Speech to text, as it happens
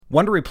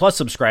Wondery Plus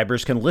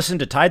subscribers can listen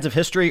to Tides of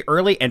History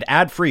early and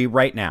ad-free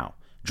right now.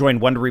 Join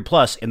Wondery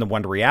Plus in the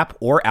Wondery app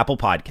or Apple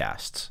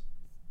Podcasts.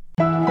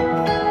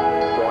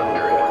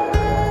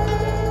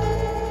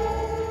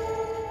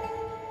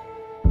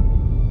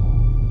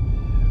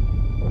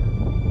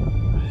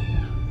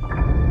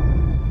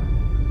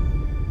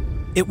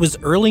 It was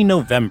early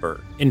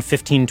November in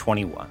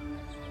 1521.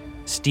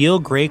 Steel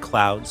gray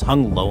clouds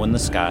hung low in the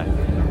sky,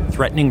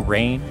 threatening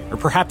rain or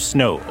perhaps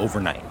snow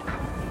overnight.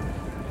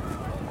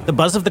 The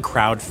buzz of the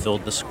crowd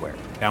filled the square,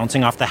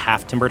 bouncing off the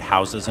half-timbered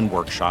houses and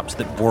workshops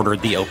that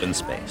bordered the open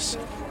space.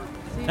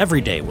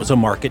 Every day was a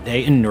market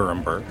day in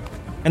Nuremberg,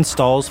 and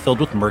stalls filled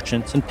with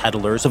merchants and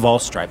peddlers of all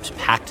stripes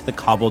packed the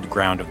cobbled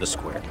ground of the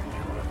square.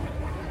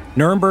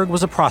 Nuremberg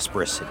was a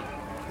prosperous city.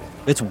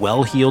 Its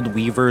well-heeled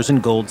weavers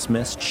and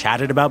goldsmiths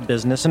chatted about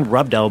business and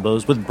rubbed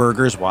elbows with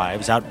burghers'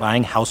 wives out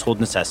buying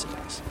household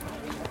necessities.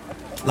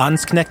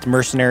 Landsknecht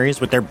mercenaries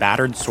with their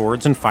battered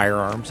swords and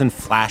firearms and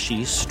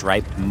flashy,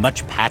 striped,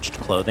 much-patched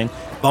clothing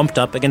bumped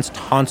up against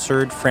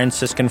tonsured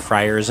Franciscan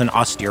friars in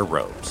austere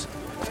robes.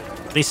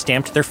 They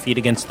stamped their feet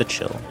against the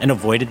chill and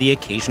avoided the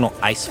occasional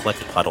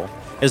ice-flecked puddle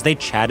as they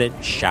chatted,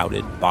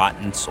 shouted, bought,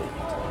 and sold.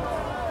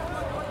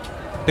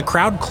 The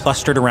crowd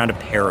clustered around a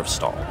pair of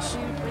stalls.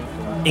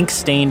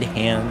 Ink-stained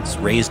hands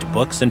raised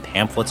books and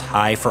pamphlets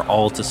high for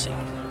all to see.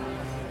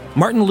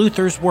 "Martin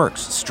Luther's works,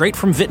 straight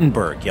from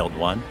Wittenberg," yelled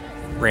one,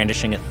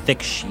 brandishing a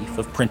thick sheaf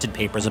of printed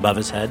papers above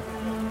his head.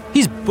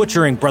 "He's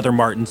butchering Brother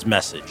Martin's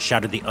message,"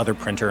 shouted the other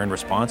printer in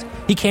response.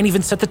 "He can't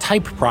even set the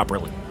type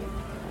properly."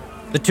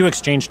 The two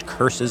exchanged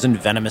curses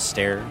and venomous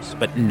stares,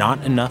 but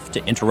not enough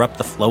to interrupt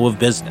the flow of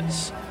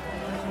business.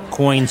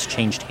 Coins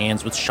changed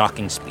hands with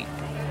shocking speed.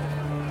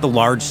 The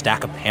large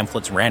stack of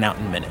pamphlets ran out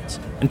in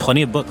minutes, and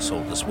plenty of books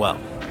sold as well.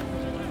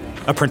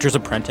 A printer's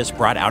apprentice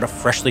brought out a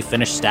freshly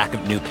finished stack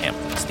of new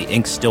pamphlets, the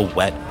ink still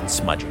wet and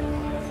smudging.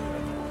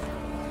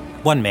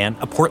 One man,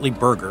 a portly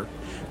burgher,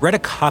 read a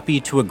copy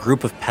to a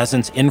group of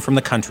peasants in from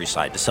the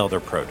countryside to sell their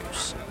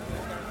produce.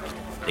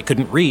 They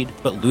couldn't read,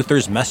 but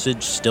Luther's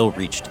message still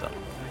reached them.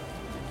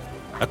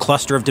 A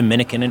cluster of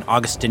Dominican and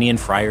Augustinian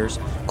friars,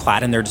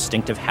 clad in their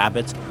distinctive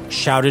habits,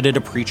 shouted at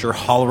a preacher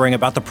hollering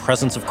about the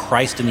presence of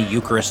Christ in the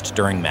Eucharist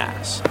during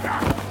Mass.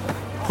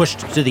 Pushed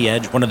to the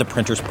edge, one of the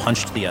printers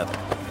punched the other.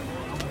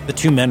 The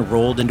two men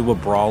rolled into a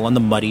brawl on the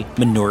muddy,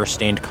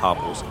 manure-stained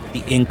cobbles,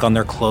 the ink on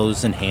their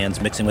clothes and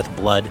hands mixing with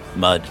blood,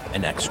 mud,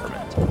 and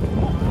excrement.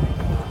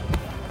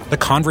 The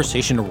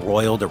conversation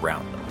roiled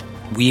around them,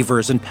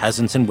 weavers and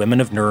peasants and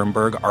women of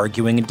Nuremberg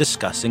arguing and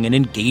discussing and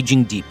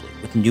engaging deeply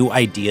with new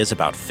ideas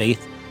about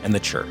faith and the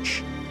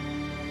church.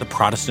 The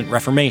Protestant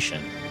Reformation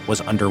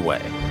was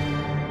underway.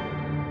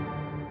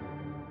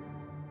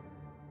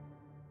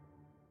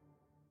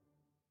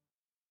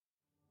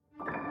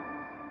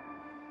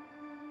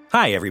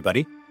 Hi,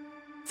 everybody.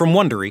 From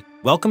Wondery,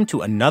 welcome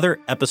to another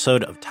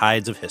episode of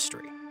Tides of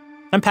History.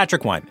 I'm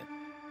Patrick Wyman.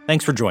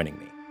 Thanks for joining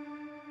me.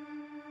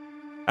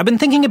 I've been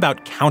thinking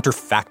about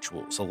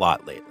counterfactuals a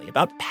lot lately,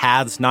 about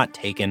paths not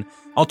taken,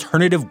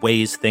 alternative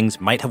ways things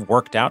might have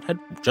worked out had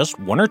just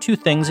one or two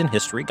things in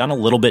history gone a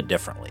little bit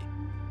differently.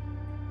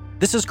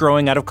 This is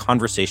growing out of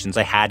conversations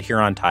I had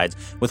here on Tides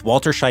with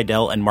Walter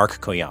Scheidel and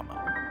Mark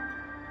Koyama.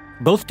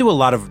 Both do a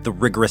lot of the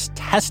rigorous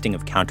testing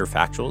of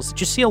counterfactuals that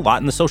you see a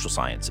lot in the social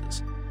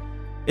sciences.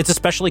 It's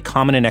especially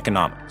common in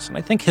economics, and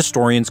I think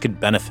historians could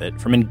benefit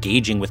from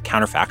engaging with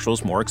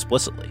counterfactuals more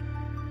explicitly.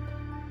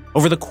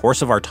 Over the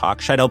course of our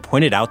talk, Scheidel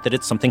pointed out that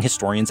it's something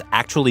historians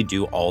actually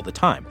do all the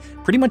time,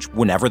 pretty much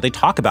whenever they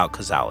talk about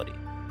causality,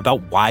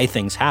 about why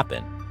things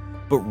happen,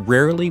 but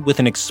rarely with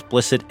an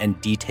explicit and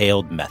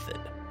detailed method.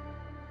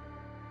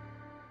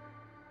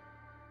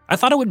 I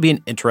thought it would be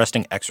an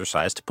interesting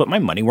exercise to put my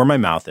money where my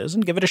mouth is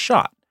and give it a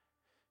shot.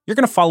 You're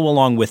going to follow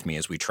along with me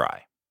as we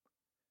try.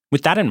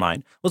 With that in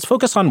mind, let's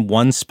focus on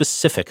one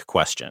specific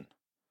question.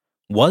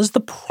 Was the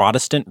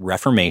Protestant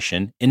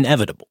Reformation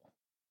inevitable?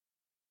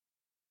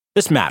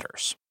 This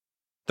matters.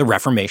 The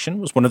Reformation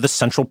was one of the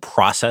central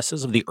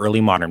processes of the early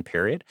modern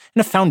period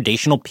and a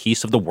foundational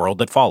piece of the world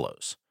that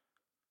follows.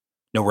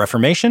 No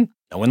Reformation,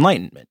 no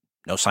Enlightenment,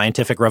 no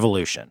scientific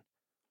revolution.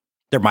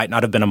 There might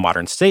not have been a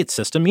modern state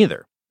system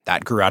either.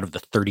 That grew out of the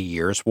 30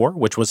 Years' War,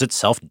 which was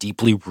itself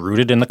deeply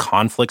rooted in the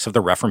conflicts of the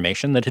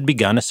Reformation that had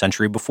begun a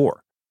century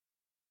before.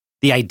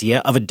 The idea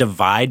of a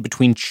divide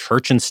between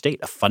church and state,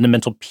 a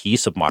fundamental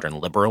piece of modern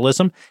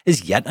liberalism,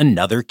 is yet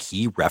another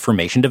key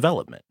Reformation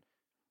development.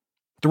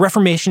 The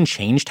Reformation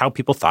changed how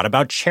people thought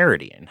about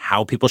charity and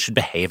how people should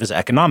behave as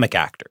economic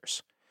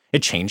actors.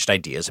 It changed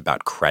ideas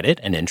about credit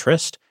and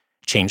interest,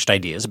 changed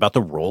ideas about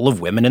the role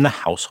of women in the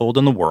household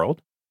and the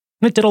world,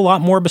 and it did a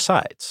lot more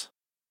besides.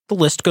 The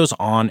list goes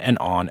on and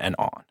on and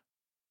on.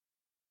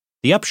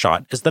 The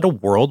upshot is that a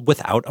world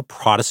without a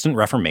Protestant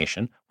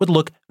Reformation would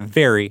look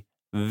very,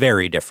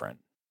 very different.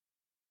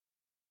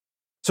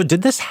 So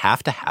did this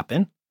have to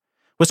happen?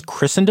 Was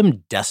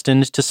Christendom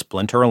destined to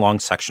splinter along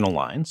sectional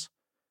lines?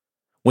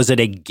 Was it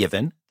a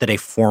given that a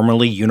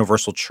formerly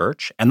universal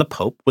church and the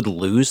Pope would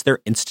lose their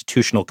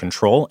institutional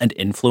control and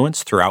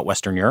influence throughout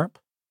Western Europe?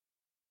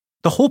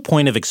 The whole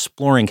point of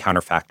exploring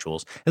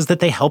counterfactuals is that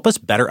they help us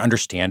better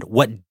understand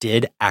what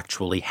did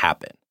actually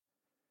happen.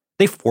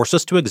 They force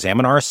us to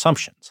examine our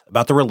assumptions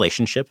about the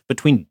relationship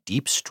between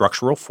deep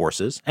structural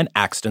forces and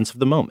accidents of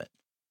the moment.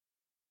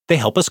 They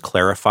help us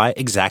clarify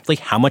exactly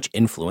how much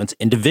influence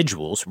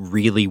individuals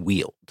really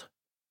wield.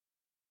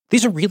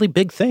 These are really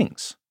big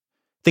things.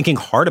 Thinking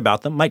hard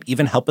about them might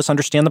even help us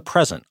understand the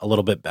present a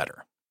little bit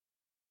better.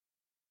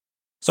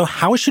 So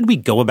how should we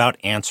go about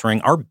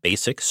answering our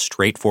basic,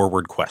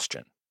 straightforward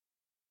question?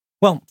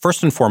 Well,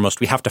 first and foremost,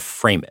 we have to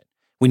frame it.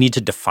 We need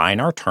to define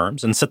our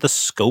terms and set the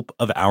scope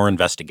of our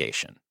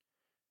investigation.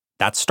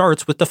 That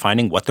starts with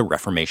defining what the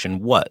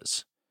Reformation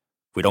was.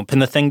 If we don't pin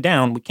the thing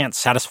down, we can't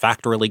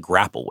satisfactorily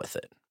grapple with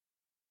it.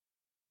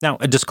 Now,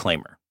 a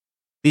disclaimer.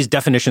 These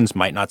definitions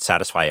might not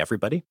satisfy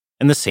everybody,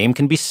 and the same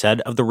can be said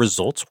of the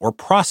results or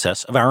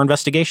process of our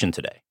investigation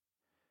today.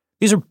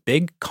 These are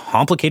big,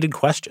 complicated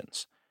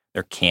questions.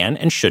 There can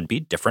and should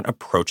be different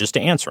approaches to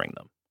answering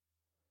them.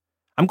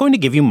 I'm going to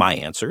give you my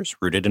answers,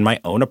 rooted in my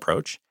own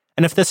approach,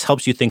 and if this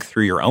helps you think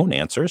through your own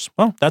answers,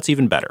 well, that's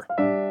even better.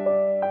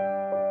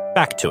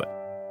 Back to it.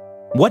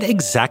 What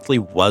exactly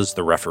was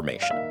the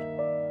Reformation?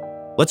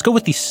 Let's go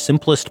with the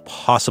simplest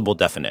possible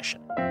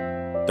definition.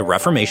 The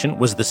Reformation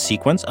was the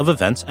sequence of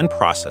events and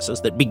processes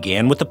that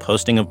began with the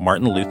posting of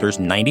Martin Luther's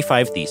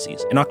 95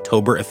 Theses in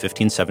October of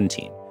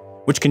 1517,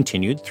 which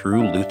continued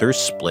through Luther's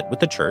split with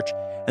the Church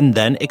and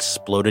then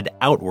exploded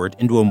outward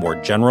into a more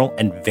general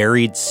and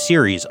varied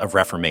series of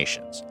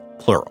reformations,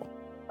 plural.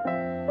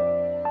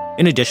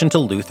 In addition to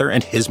Luther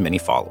and his many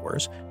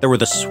followers, there were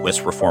the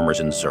Swiss reformers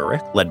in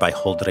Zurich, led by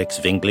Huldrych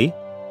Zwingli,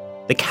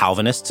 the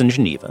Calvinists in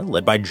Geneva,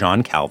 led by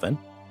John Calvin,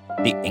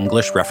 the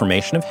English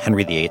Reformation of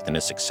Henry VIII and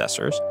his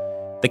successors,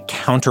 the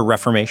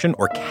Counter-Reformation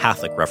or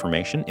Catholic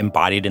Reformation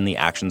embodied in the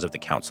actions of the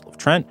Council of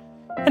Trent,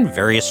 and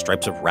various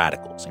stripes of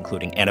radicals,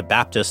 including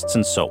Anabaptists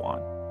and so on.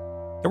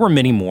 There were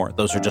many more,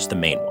 those are just the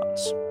main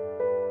ones.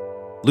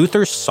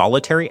 Luther's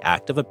solitary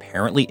act of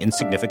apparently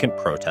insignificant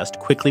protest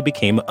quickly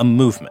became a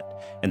movement,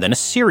 and then a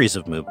series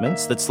of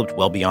movements that slipped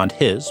well beyond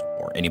his,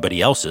 or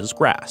anybody else's,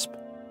 grasp.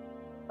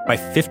 By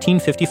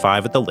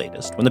 1555 at the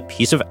latest, when the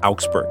Peace of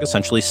Augsburg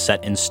essentially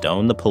set in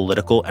stone the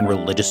political and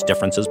religious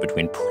differences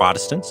between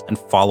Protestants and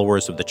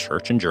followers of the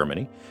Church in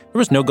Germany, there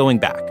was no going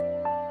back.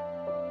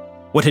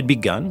 What had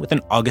begun with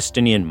an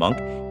Augustinian monk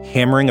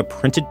hammering a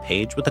printed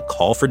page with a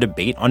call for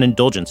debate on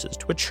indulgences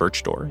to a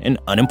church door in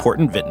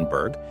unimportant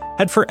Wittenberg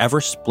had forever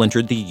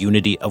splintered the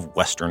unity of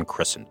Western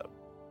Christendom.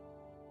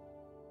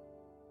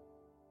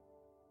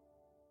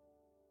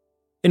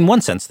 In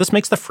one sense, this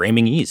makes the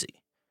framing easy.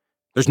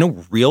 There's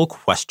no real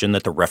question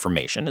that the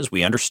Reformation, as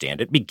we understand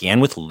it, began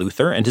with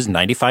Luther and his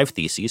 95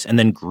 Theses and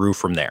then grew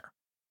from there.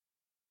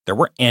 There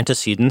were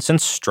antecedents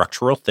and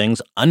structural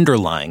things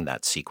underlying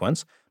that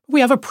sequence, but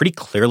we have a pretty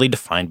clearly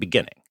defined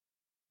beginning.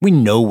 We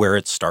know where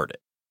it started.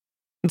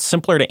 It's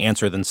simpler to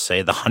answer than,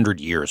 say, the 100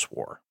 Years'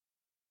 War.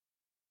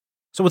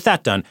 So with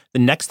that done, the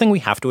next thing we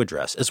have to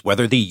address is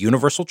whether the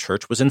Universal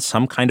Church was in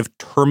some kind of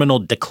terminal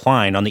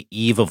decline on the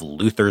eve of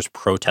Luther's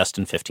protest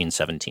in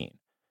 1517.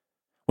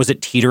 Was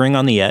it teetering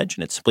on the edge,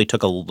 and it simply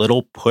took a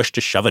little push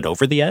to shove it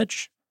over the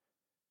edge?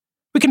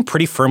 We can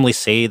pretty firmly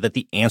say that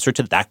the answer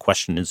to that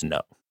question is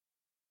no.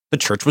 The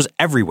Church was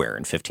everywhere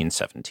in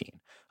 1517,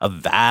 a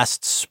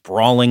vast,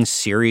 sprawling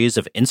series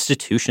of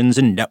institutions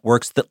and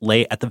networks that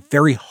lay at the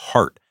very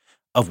heart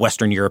of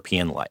Western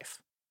European life.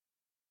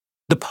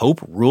 The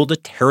Pope ruled a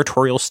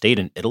territorial state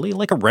in Italy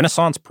like a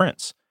Renaissance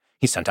prince.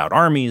 He sent out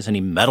armies, and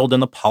he meddled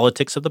in the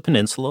politics of the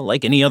peninsula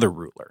like any other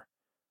ruler.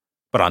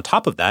 But on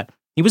top of that,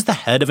 he was the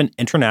head of an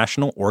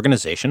international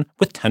organization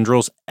with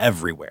tendrils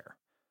everywhere.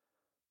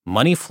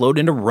 Money flowed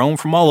into Rome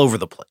from all over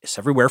the place,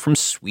 everywhere from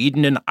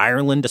Sweden and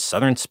Ireland to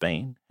southern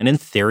Spain, and in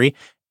theory,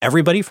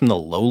 everybody from the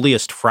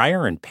lowliest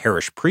friar and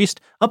parish priest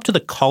up to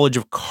the College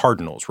of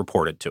Cardinals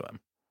reported to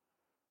him.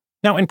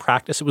 Now, in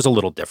practice, it was a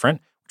little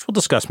different, which we'll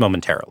discuss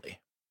momentarily.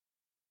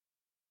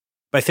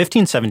 By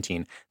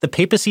 1517, the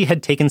papacy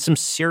had taken some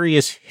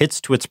serious hits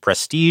to its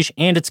prestige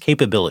and its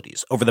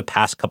capabilities over the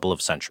past couple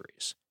of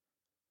centuries.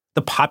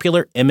 The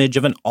popular image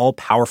of an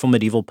all-powerful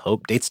medieval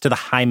pope dates to the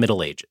High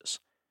Middle Ages.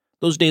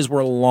 Those days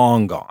were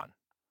long gone.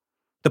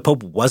 The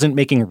pope wasn't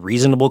making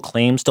reasonable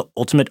claims to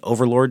ultimate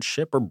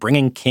overlordship or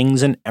bringing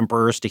kings and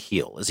emperors to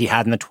heel, as he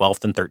had in the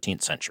 12th and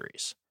 13th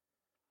centuries.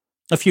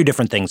 A few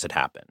different things had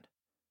happened.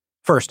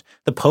 First,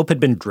 the pope had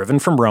been driven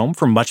from Rome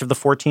for much of the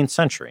 14th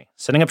century,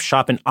 setting up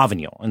shop in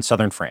Avignon in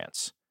southern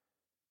France.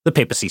 The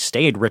papacy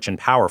stayed rich and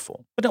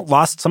powerful, but it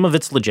lost some of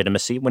its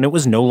legitimacy when it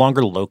was no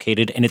longer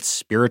located in its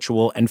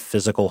spiritual and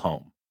physical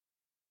home.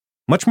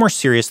 Much more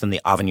serious than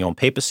the Avignon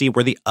papacy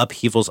were the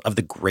upheavals of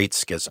the Great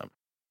Schism.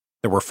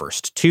 There were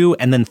first 2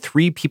 and then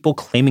 3 people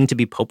claiming to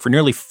be pope for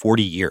nearly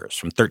 40 years,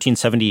 from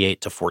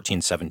 1378 to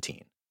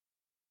 1417.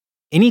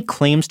 Any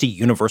claims to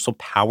universal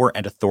power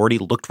and authority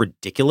looked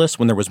ridiculous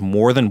when there was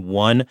more than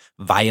one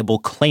viable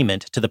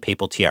claimant to the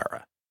papal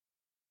tiara.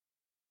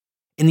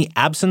 In the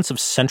absence of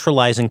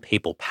centralizing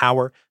papal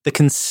power, the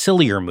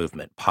conciliar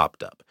movement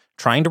popped up,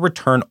 trying to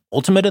return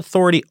ultimate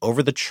authority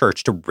over the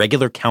church to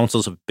regular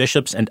councils of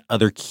bishops and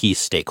other key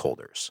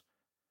stakeholders.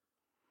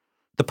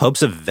 The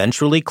popes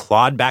eventually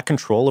clawed back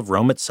control of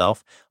Rome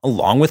itself,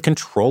 along with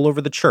control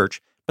over the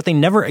church, but they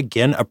never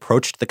again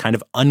approached the kind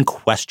of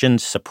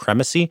unquestioned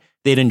supremacy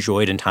they'd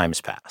enjoyed in times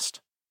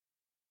past.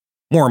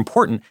 More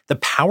important, the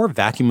power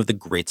vacuum of the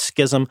Great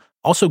Schism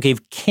also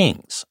gave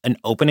kings an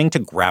opening to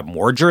grab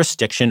more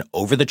jurisdiction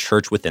over the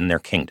church within their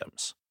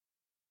kingdoms.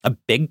 A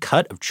big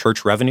cut of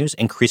church revenues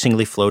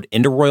increasingly flowed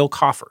into royal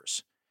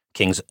coffers.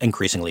 Kings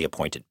increasingly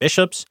appointed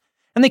bishops,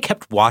 and they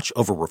kept watch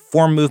over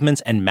reform movements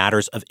and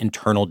matters of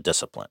internal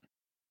discipline.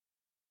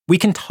 We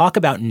can talk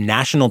about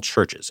national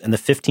churches in the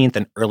 15th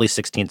and early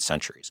 16th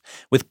centuries,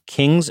 with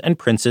kings and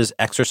princes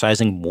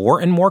exercising more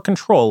and more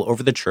control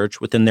over the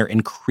church within their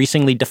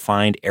increasingly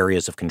defined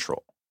areas of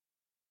control.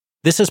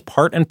 This is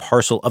part and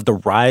parcel of the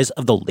rise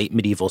of the late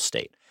medieval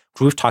state,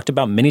 which we've talked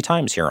about many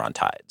times here on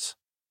Tides.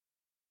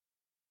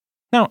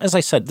 Now, as I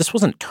said, this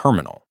wasn't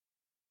terminal.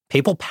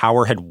 Papal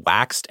power had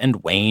waxed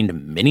and waned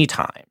many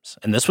times,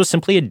 and this was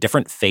simply a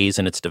different phase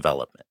in its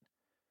development.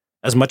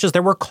 As much as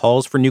there were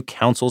calls for new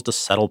councils to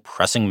settle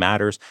pressing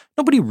matters,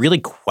 nobody really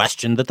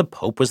questioned that the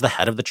Pope was the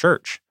head of the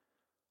church.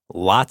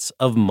 Lots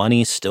of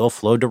money still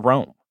flowed to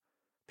Rome.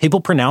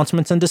 Papal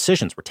pronouncements and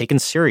decisions were taken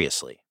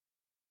seriously.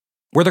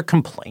 Were there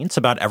complaints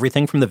about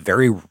everything from the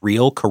very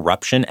real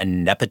corruption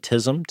and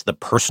nepotism to the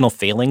personal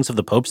failings of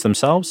the popes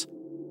themselves?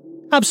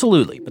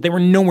 Absolutely, but they were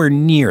nowhere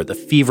near the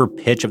fever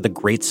pitch of the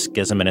Great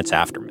Schism and its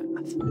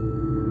aftermath.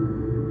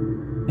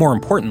 More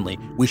importantly,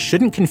 we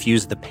shouldn't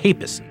confuse the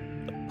papacy,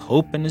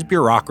 Pope and his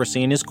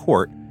bureaucracy and his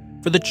court,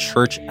 for the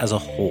church as a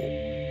whole.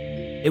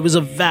 It was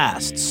a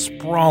vast,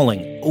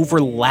 sprawling,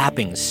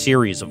 overlapping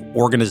series of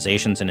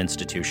organizations and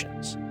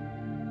institutions.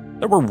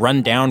 There were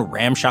run-down,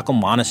 ramshackle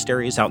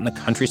monasteries out in the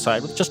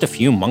countryside with just a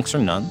few monks or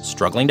nuns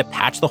struggling to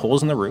patch the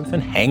holes in the roof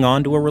and hang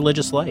on to a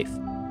religious life.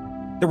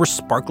 There were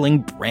sparkling,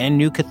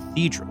 brand-new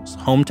cathedrals,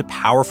 home to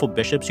powerful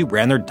bishops who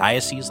ran their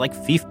dioceses like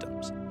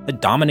fiefdoms that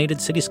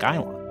dominated city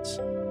skylines.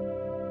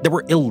 There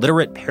were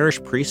illiterate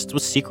parish priests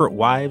with secret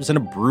wives and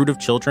a brood of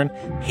children,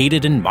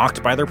 hated and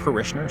mocked by their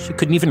parishioners who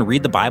couldn't even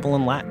read the Bible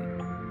in Latin.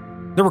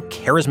 There were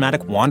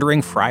charismatic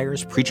wandering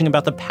friars preaching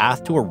about the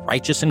path to a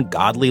righteous and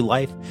godly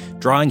life,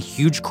 drawing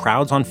huge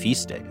crowds on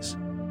feast days.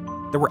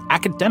 There were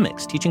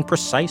academics teaching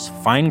precise,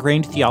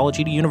 fine-grained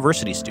theology to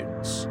university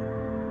students.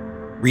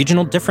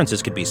 Regional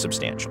differences could be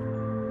substantial.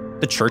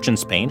 The church in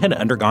Spain had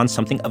undergone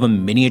something of a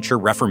miniature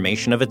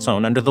Reformation of its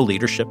own under the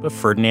leadership of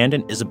Ferdinand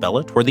and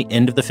Isabella toward the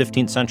end of the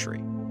 15th century.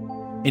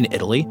 In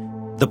Italy,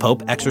 the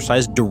Pope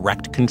exercised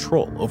direct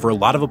control over a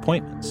lot of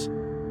appointments.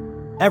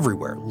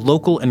 Everywhere,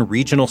 local and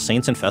regional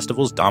saints and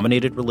festivals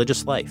dominated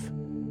religious life.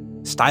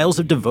 Styles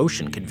of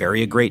devotion could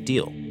vary a great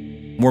deal.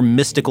 More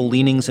mystical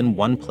leanings in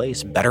one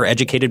place, better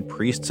educated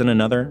priests in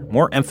another,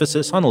 more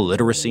emphasis on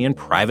literacy and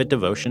private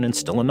devotion in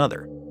still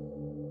another.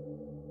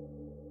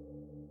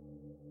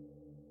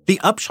 The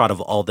upshot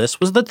of all this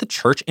was that the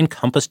church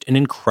encompassed an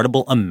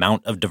incredible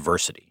amount of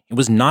diversity. It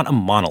was not a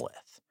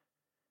monolith.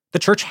 The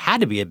church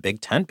had to be a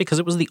big tent because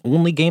it was the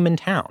only game in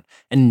town,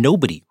 and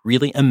nobody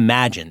really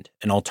imagined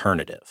an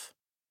alternative.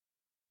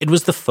 It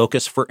was the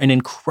focus for an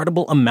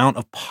incredible amount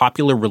of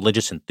popular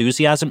religious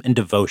enthusiasm and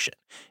devotion,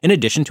 in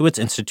addition to its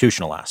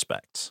institutional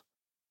aspects.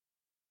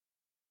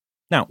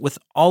 Now, with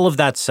all of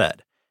that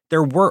said,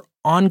 there were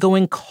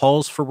ongoing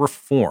calls for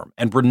reform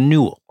and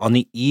renewal on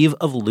the eve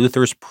of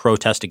Luther's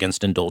protest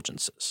against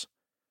indulgences.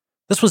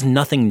 This was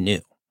nothing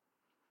new.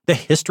 The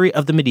history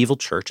of the medieval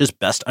church is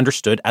best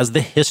understood as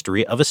the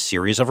history of a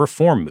series of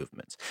reform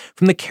movements,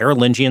 from the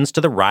Carolingians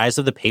to the rise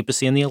of the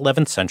papacy in the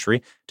 11th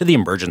century, to the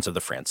emergence of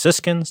the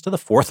Franciscans, to the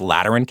Fourth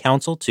Lateran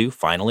Council, to,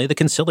 finally, the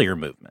Conciliar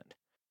movement.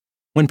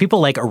 When people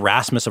like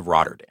Erasmus of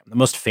Rotterdam, the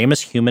most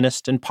famous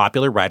humanist and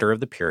popular writer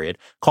of the period,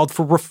 called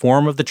for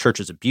reform of the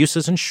church's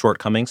abuses and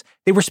shortcomings,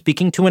 they were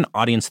speaking to an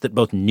audience that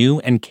both knew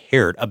and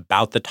cared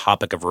about the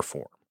topic of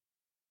reform.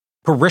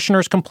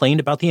 Parishioners complained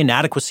about the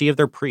inadequacy of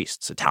their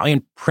priests.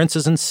 Italian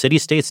princes and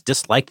city-states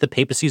disliked the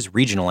papacy's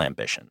regional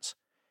ambitions.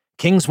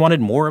 Kings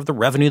wanted more of the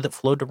revenue that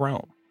flowed to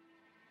Rome.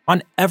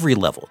 On every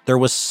level, there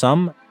was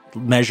some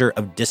measure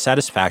of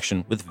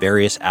dissatisfaction with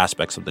various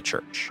aspects of the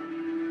church.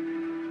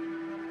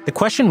 The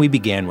question we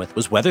began with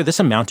was whether this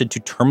amounted to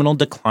terminal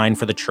decline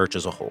for the church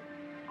as a whole.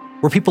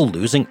 Were people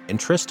losing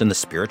interest in the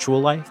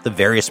spiritual life, the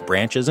various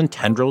branches and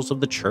tendrils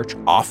of the church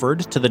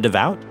offered to the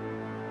devout?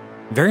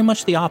 Very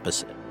much the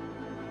opposite.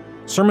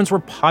 Sermons were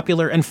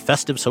popular and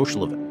festive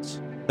social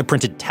events. The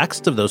printed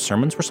texts of those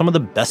sermons were some of the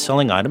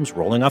best-selling items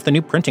rolling off the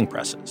new printing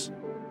presses.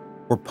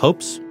 Were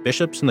popes,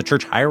 bishops, and the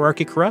church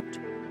hierarchy corrupt?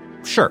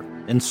 Sure,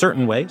 in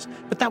certain ways,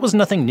 but that was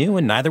nothing new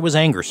and neither was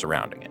anger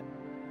surrounding it.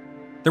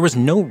 There was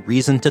no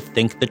reason to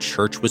think the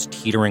church was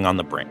teetering on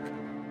the brink.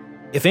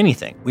 If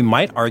anything, we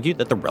might argue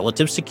that the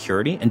relative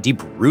security and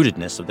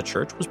deep-rootedness of the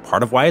church was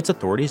part of why its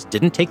authorities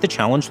didn't take the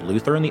challenge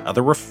Luther and the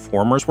other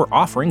reformers were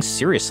offering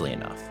seriously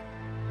enough.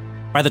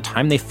 By the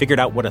time they figured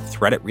out what a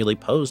threat it really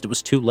posed, it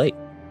was too late.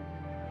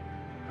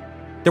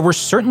 There were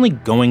certainly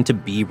going to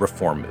be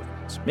reform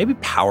movements. movements, maybe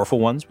powerful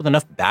ones with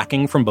enough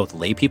backing from both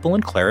laypeople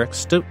and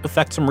clerics to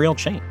effect some real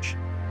change.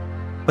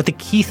 But the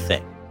key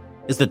thing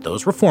is that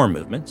those reform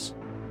movements,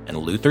 and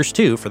Luther's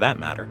too for that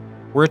matter,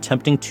 were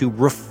attempting to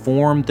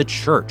reform the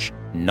church,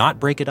 not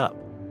break it up.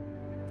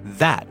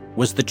 That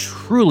was the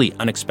truly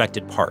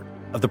unexpected part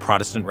of the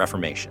Protestant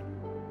Reformation.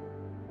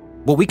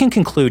 What we can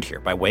conclude here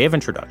by way of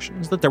introduction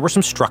is that there were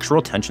some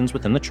structural tensions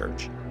within the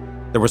church.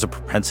 There was a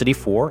propensity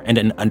for and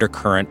an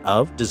undercurrent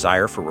of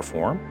desire for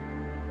reform,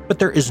 but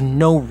there is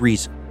no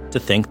reason to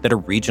think that a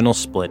regional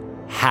split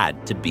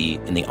had to be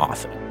in the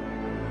offing.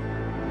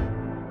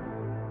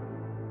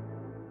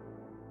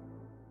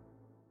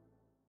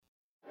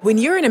 When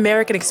you're an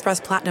American Express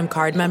Platinum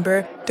Card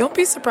member, don't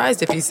be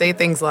surprised if you say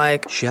things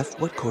like, "Chef,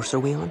 what course are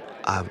we on?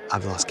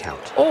 I've lost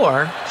count."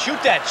 Or,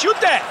 Shoot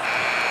that!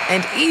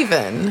 And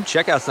even,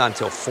 Checkout's not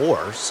until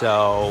 4,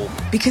 so...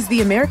 Because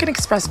the American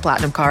Express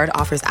Platinum Card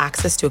offers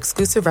access to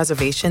exclusive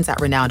reservations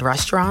at renowned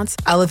restaurants,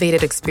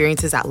 elevated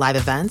experiences at live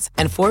events,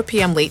 and 4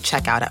 p.m. late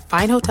checkout at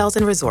fine hotels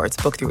and resorts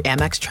booked through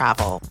Amex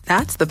Travel.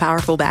 That's the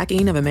powerful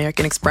backing of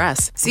American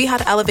Express. See how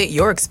to elevate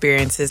your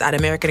experiences at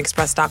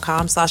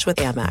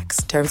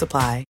americanexpress.com/withAmex. Terms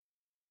apply.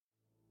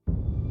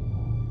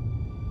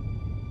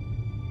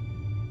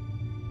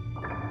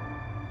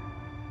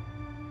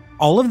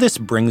 All of this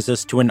brings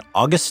us to an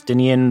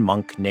Augustinian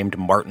monk named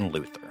Martin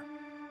Luther.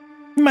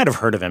 You might have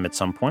heard of him at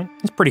some point.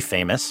 He's pretty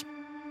famous.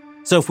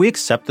 So if we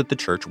accept that the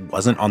church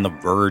wasn't on the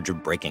verge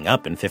of breaking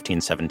up in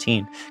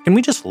 1517, can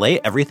we just lay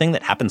everything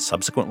that happened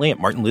subsequently at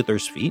Martin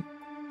Luther's feet?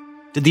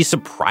 Did these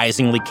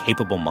surprisingly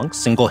capable monks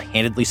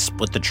single-handedly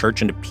split the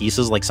church into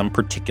pieces like some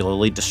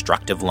particularly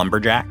destructive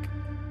lumberjack?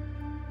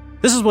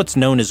 This is what's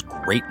known as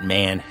great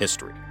man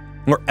history,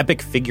 where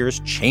epic figures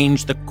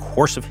change the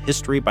course of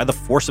history by the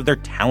force of their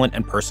talent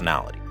and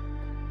personality.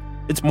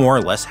 It's more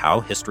or less how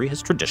history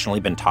has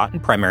traditionally been taught in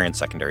primary and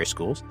secondary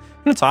schools,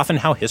 and it's often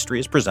how history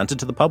is presented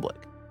to the public.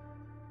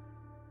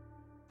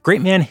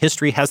 Great man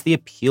history has the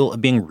appeal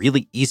of being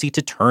really easy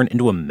to turn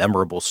into a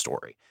memorable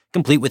story,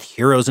 complete with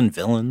heroes and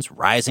villains,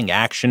 rising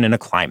action, and a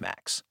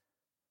climax.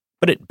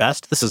 But at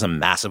best, this is a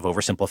massive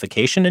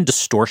oversimplification and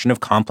distortion of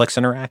complex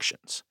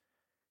interactions.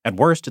 At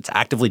worst, it's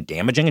actively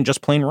damaging and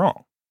just plain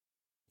wrong.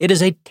 It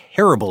is a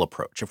terrible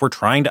approach if we're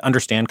trying to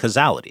understand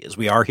causality as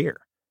we are here.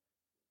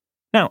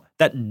 Now,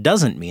 that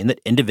doesn't mean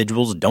that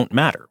individuals don't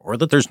matter or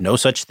that there's no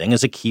such thing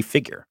as a key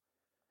figure.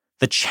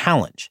 The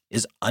challenge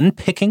is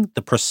unpicking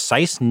the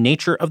precise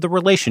nature of the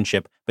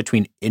relationship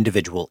between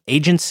individual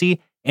agency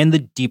and the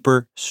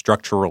deeper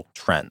structural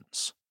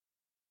trends.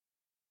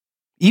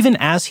 Even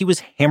as he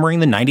was hammering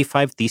the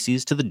 95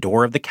 Theses to the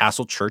door of the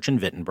castle church in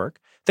Wittenberg,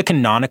 the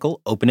canonical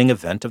opening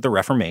event of the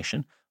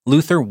Reformation,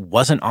 Luther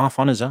wasn't off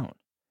on his own.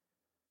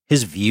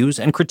 His views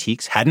and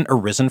critiques hadn't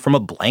arisen from a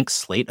blank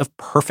slate of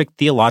perfect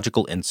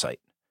theological insight.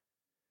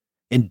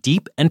 In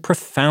deep and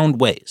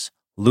profound ways,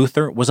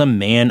 Luther was a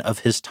man of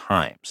his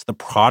times, the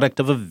product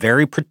of a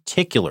very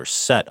particular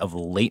set of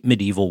late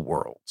medieval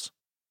worlds.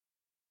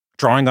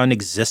 Drawing on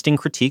existing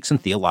critiques and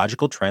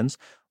theological trends,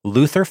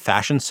 Luther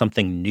fashioned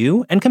something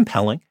new and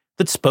compelling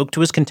that spoke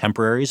to his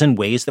contemporaries in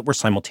ways that were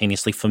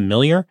simultaneously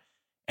familiar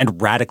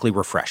and radically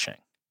refreshing.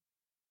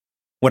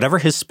 Whatever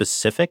his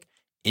specific,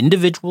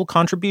 individual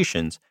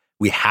contributions,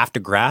 we have to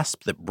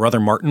grasp that Brother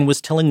Martin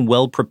was tilling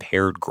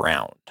well-prepared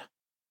ground.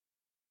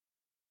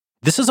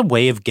 This is a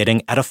way of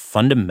getting at a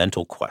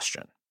fundamental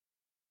question.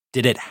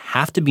 Did it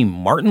have to be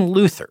Martin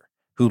Luther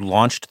who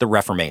launched the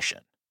Reformation?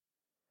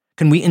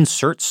 Can we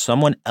insert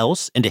someone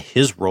else into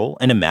his role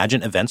and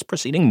imagine events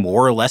proceeding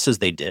more or less as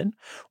they did?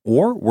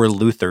 Or were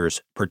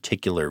Luther's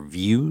particular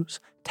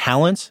views,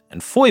 talents,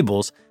 and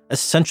foibles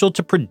essential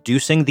to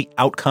producing the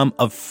outcome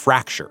of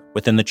fracture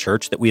within the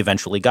church that we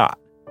eventually got?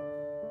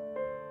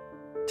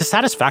 To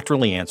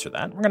satisfactorily answer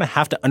that, we're going to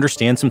have to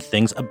understand some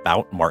things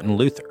about Martin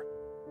Luther.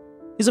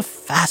 He's a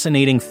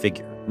fascinating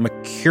figure,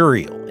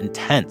 mercurial,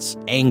 intense,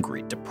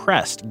 angry,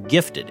 depressed,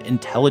 gifted,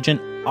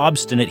 intelligent,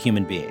 obstinate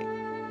human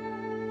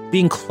being.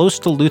 Being close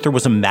to Luther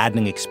was a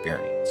maddening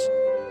experience.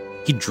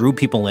 He drew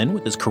people in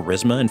with his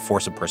charisma and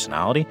force of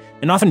personality,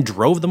 and often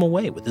drove them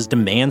away with his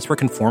demands for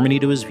conformity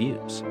to his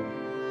views.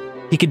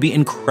 He could be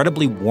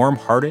incredibly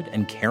warm-hearted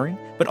and caring,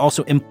 but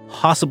also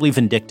impossibly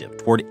vindictive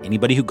toward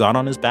anybody who got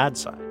on his bad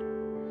side.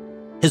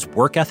 His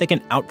work ethic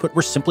and output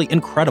were simply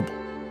incredible.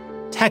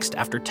 Text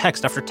after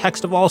text after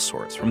text of all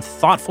sorts, from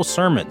thoughtful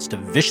sermons to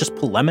vicious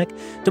polemic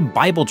to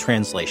Bible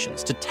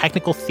translations to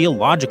technical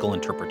theological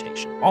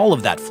interpretation, all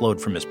of that flowed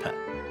from his pen.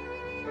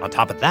 On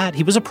top of that,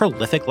 he was a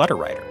prolific letter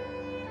writer.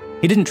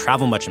 He didn't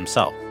travel much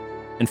himself.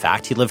 In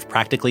fact, he lived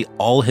practically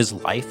all his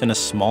life in a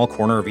small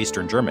corner of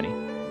Eastern Germany,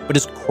 but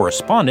his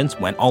correspondence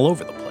went all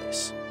over the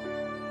place.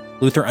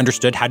 Luther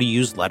understood how to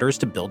use letters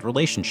to build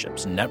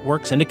relationships,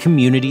 networks, and a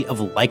community of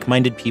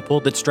like-minded people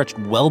that stretched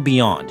well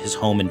beyond his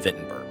home in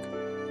Wittenberg.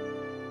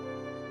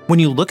 When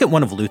you look at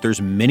one of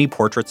Luther's many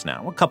portraits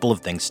now, a couple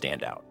of things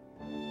stand out.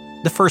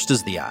 The first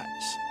is the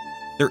eyes.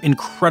 They're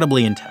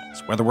incredibly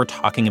intense, whether we're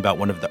talking about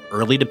one of the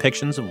early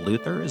depictions of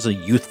Luther as a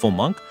youthful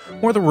monk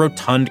or the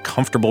rotund,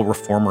 comfortable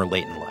reformer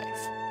late in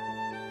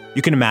life.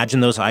 You can imagine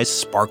those eyes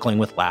sparkling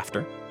with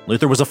laughter.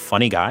 Luther was a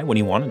funny guy when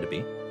he wanted to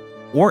be.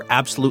 Or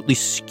absolutely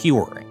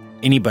skewering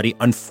anybody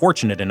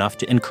unfortunate enough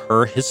to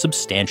incur his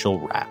substantial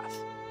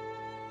wrath.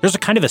 There's a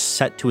kind of a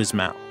set to his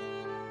mouth.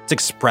 It's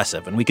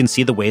expressive, and we can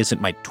see the ways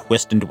it might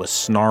twist into a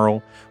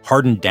snarl,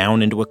 harden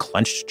down into a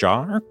clenched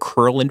jaw, or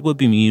curl into a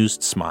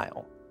bemused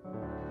smile.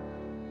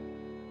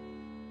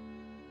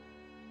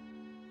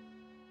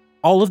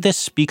 All of this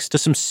speaks to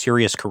some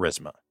serious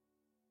charisma.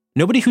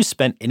 Nobody who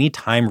spent any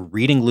time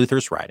reading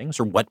Luther's writings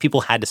or what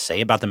people had to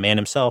say about the man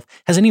himself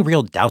has any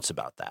real doubts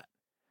about that.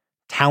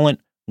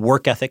 Talent,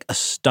 work ethic, a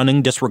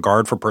stunning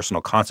disregard for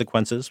personal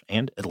consequences,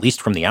 and, at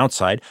least from the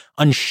outside,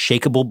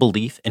 unshakable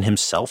belief in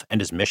himself and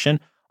his mission,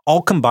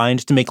 all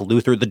combined to make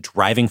Luther the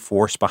driving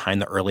force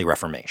behind the early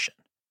Reformation.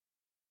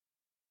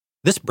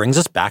 This brings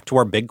us back to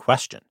our big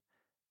question.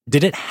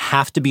 Did it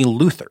have to be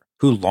Luther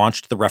who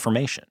launched the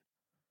Reformation?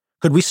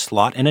 Could we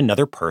slot in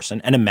another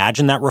person and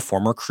imagine that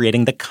reformer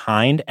creating the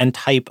kind and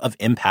type of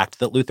impact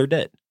that Luther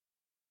did?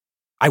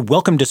 I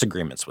welcome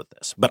disagreements with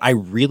this, but I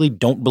really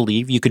don't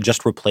believe you could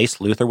just replace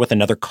Luther with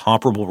another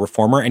comparable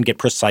reformer and get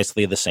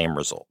precisely the same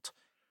result.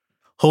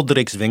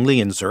 Huldrych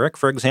Zwingli in Zurich,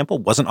 for example,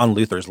 wasn't on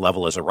Luther's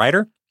level as a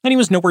writer, and he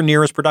was nowhere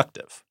near as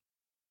productive.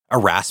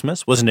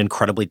 Erasmus was an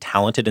incredibly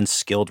talented and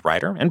skilled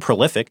writer and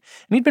prolific,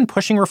 and he'd been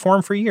pushing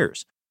reform for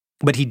years.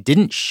 But he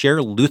didn't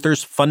share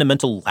Luther's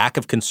fundamental lack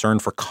of concern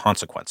for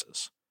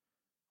consequences.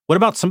 What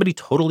about somebody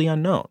totally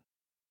unknown?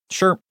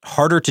 Sure,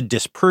 harder to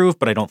disprove,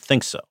 but I don't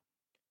think so.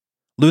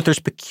 Luther's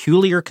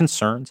peculiar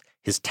concerns,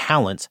 his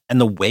talents, and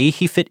the way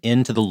he fit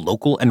into the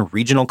local and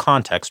regional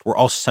context were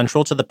all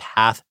central to the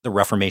path the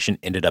Reformation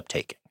ended up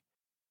taking.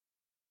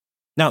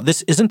 Now,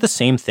 this isn't the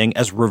same thing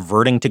as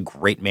reverting to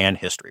great man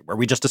history, where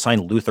we just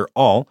assign Luther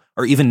all,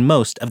 or even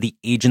most, of the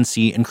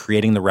agency in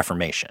creating the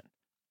Reformation.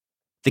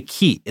 The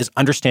key is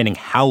understanding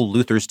how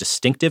Luther's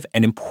distinctive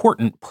and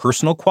important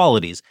personal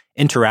qualities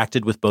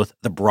interacted with both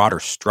the broader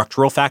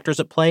structural factors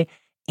at play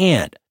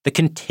and the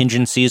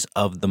contingencies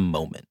of the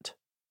moment.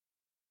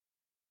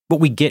 What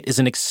we get is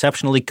an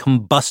exceptionally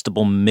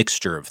combustible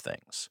mixture of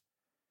things.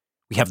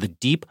 We have the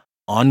deep,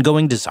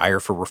 ongoing desire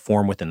for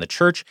reform within the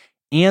church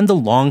and the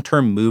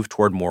long-term move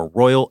toward more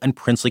royal and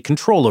princely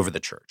control over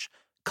the church,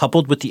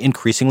 coupled with the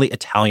increasingly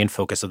Italian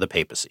focus of the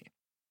papacy.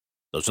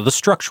 Those are the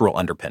structural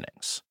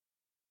underpinnings.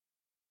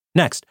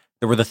 Next,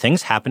 there were the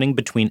things happening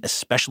between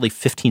especially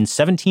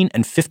 1517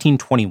 and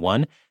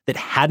 1521 that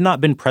had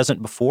not been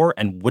present before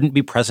and wouldn't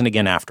be present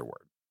again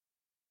afterward.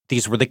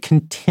 These were the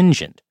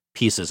contingent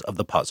pieces of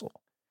the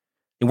puzzle.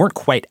 They weren't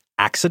quite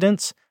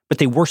accidents, but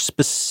they were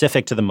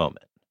specific to the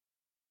moment.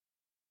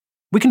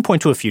 We can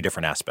point to a few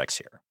different aspects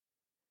here.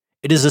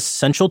 It is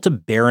essential to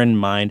bear in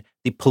mind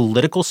the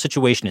political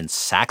situation in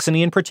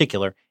Saxony in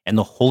particular and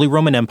the Holy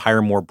Roman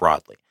Empire more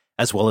broadly,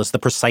 as well as the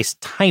precise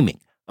timing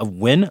of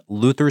when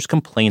Luther's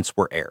complaints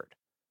were aired.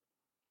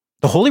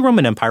 The Holy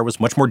Roman Empire was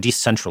much more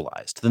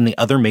decentralized than the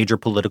other major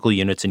political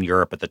units in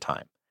Europe at the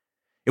time.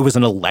 It was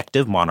an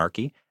elective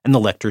monarchy, and the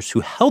electors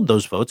who held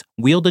those votes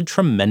wielded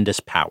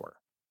tremendous power.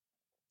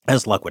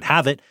 As luck would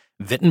have it,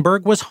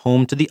 Wittenberg was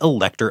home to the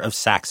Elector of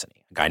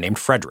Saxony, a guy named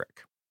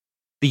Frederick.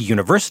 The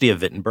University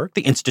of Wittenberg,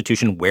 the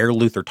institution where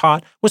Luther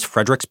taught, was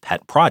Frederick's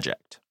pet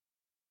project.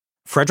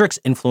 Frederick's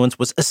influence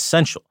was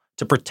essential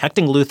to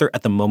protecting Luther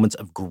at the moments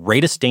of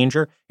greatest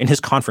danger in his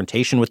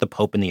confrontation with the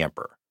Pope and the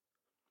Emperor.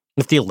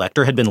 If the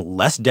elector had been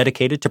less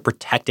dedicated to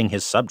protecting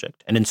his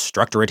subject, an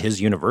instructor at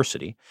his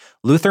university,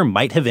 Luther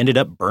might have ended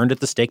up burned at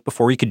the stake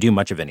before he could do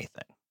much of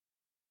anything.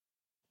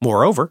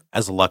 Moreover,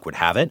 as luck would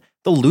have it,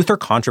 the Luther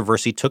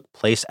controversy took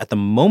place at the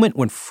moment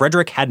when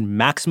Frederick had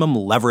maximum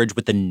leverage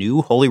with the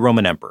new Holy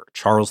Roman Emperor,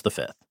 Charles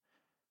V.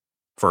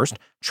 First,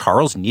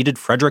 Charles needed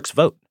Frederick's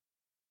vote.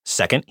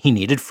 Second, he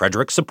needed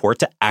Frederick's support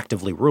to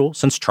actively rule,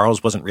 since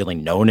Charles wasn't really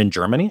known in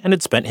Germany and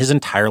had spent his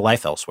entire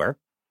life elsewhere.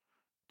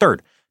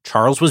 Third,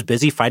 Charles was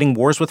busy fighting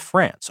wars with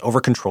France over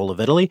control of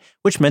Italy,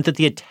 which meant that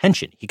the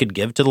attention he could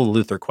give to the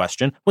Luther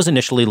question was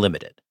initially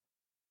limited.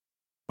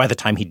 By the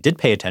time he did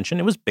pay attention,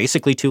 it was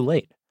basically too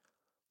late.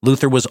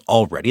 Luther was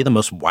already the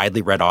most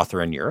widely read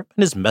author in Europe,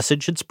 and his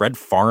message had spread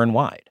far and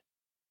wide.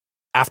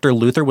 After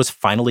Luther was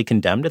finally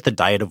condemned at the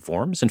Diet of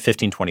Worms in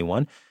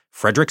 1521,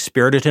 Frederick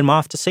spirited him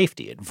off to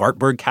safety at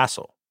Wartburg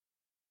Castle.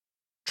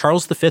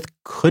 Charles V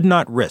could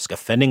not risk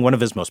offending one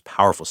of his most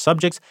powerful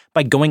subjects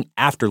by going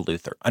after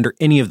Luther under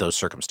any of those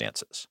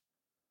circumstances.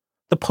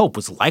 The Pope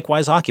was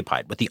likewise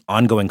occupied with the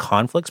ongoing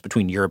conflicts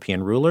between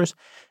European rulers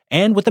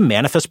and with the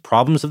manifest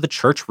problems of the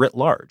Church writ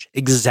large,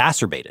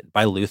 exacerbated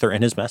by Luther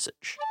and his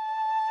message.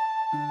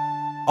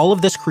 All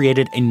of this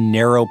created a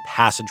narrow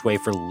passageway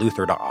for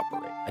Luther to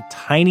operate, a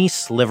tiny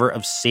sliver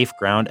of safe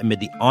ground amid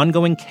the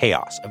ongoing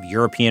chaos of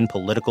European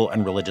political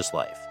and religious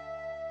life.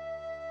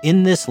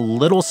 In this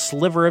little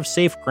sliver of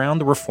safe ground,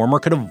 the reformer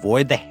could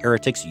avoid the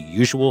heretic's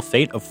usual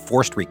fate of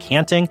forced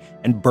recanting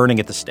and burning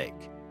at the stake.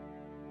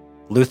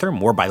 Luther,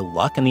 more by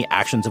luck and the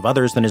actions of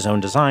others than his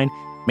own design,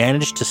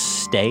 managed to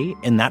stay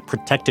in that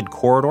protected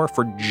corridor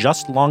for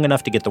just long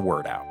enough to get the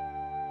word out.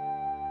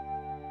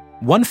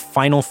 One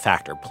final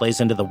factor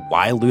plays into the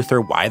why Luther,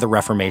 why the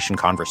Reformation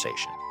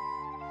conversation.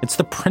 It's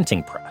the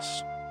printing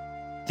press.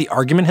 The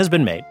argument has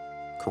been made,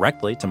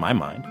 correctly to my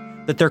mind,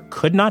 that there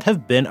could not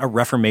have been a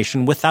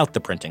Reformation without the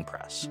printing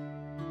press.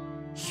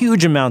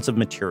 Huge amounts of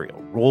material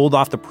rolled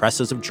off the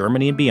presses of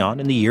Germany and beyond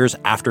in the years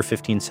after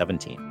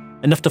 1517,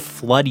 enough to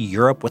flood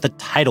Europe with a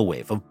tidal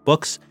wave of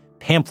books,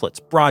 pamphlets,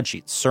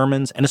 broadsheets,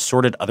 sermons, and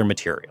assorted other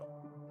material.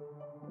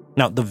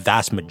 Now, the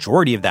vast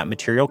majority of that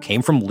material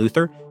came from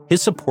Luther,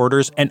 his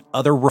supporters, and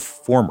other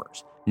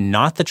reformers,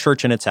 not the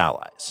church and its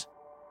allies.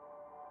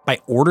 By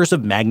orders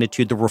of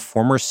magnitude, the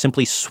reformers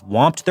simply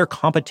swamped their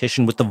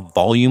competition with the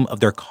volume of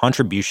their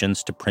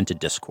contributions to printed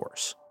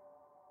discourse.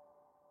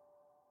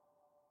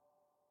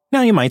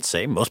 Now, you might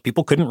say most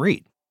people couldn't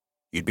read.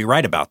 You'd be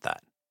right about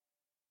that.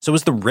 So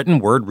is the written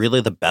word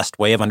really the best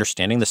way of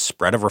understanding the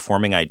spread of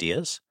reforming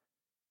ideas?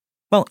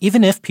 Well,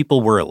 even if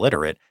people were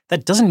illiterate,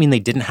 that doesn't mean they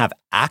didn't have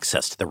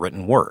access to the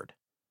written word.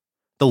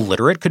 The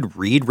literate could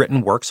read written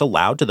works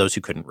aloud to those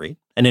who couldn't read,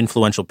 and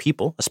influential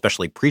people,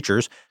 especially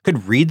preachers,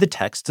 could read the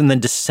texts and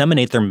then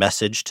disseminate their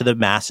message to the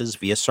masses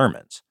via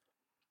sermons.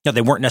 Now,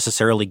 they weren't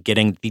necessarily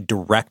getting the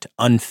direct,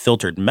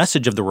 unfiltered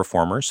message of the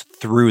reformers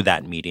through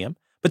that medium,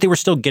 but they were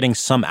still getting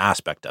some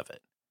aspect of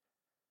it.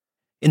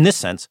 In this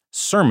sense,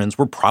 sermons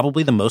were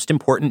probably the most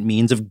important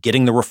means of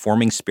getting the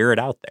reforming spirit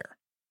out there.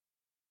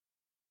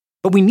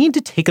 But we need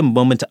to take a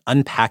moment to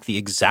unpack the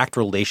exact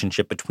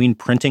relationship between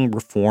printing,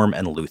 reform,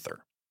 and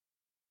Luther.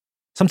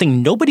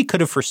 Something nobody could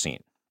have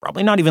foreseen,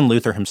 probably not even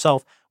Luther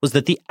himself, was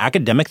that the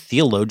academic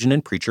theologian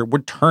and preacher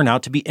would turn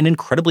out to be an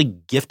incredibly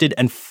gifted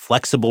and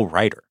flexible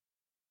writer.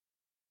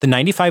 The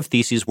 95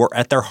 Theses were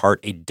at their heart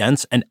a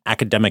dense and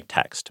academic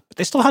text, but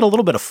they still had a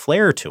little bit of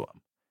flair to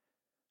them.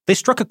 They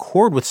struck a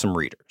chord with some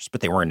readers,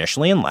 but they were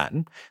initially in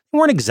Latin. They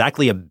weren't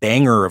exactly a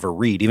banger of a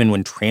read, even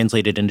when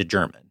translated into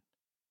German.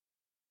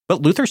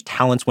 But Luther's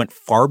talents went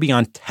far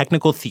beyond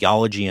technical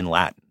theology in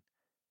Latin.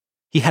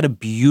 He had a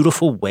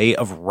beautiful way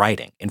of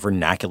writing in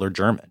vernacular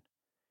German.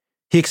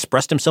 He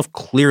expressed himself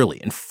clearly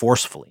and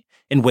forcefully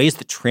in ways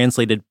that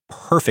translated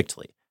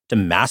perfectly to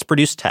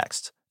mass-produced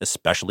texts,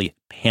 especially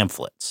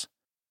pamphlets.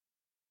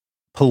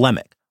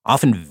 Polemic,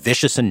 often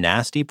vicious and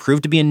nasty,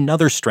 proved to be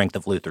another strength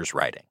of Luther's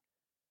writing.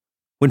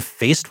 When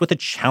faced with a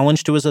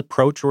challenge to his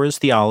approach or his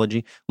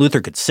theology,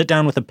 Luther could sit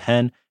down with a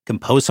pen,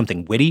 compose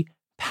something witty,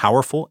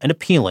 powerful, and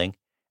appealing,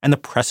 and the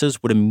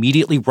presses would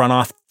immediately run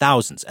off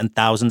thousands and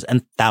thousands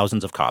and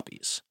thousands of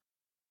copies.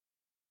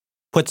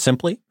 Put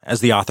simply,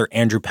 as the author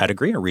Andrew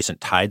Pettigrew, a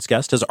recent Tides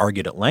guest, has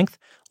argued at length,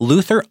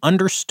 Luther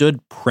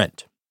understood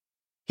print.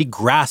 He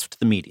grasped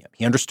the medium,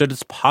 he understood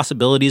its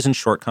possibilities and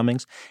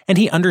shortcomings, and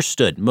he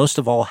understood, most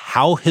of all,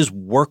 how his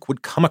work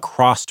would come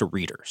across to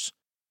readers.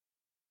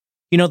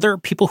 You know, there are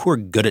people who are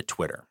good at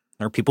Twitter.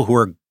 There are people who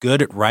are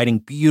good at writing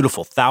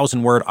beautiful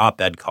 1,000-word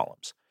op-ed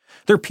columns.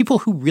 There are people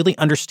who really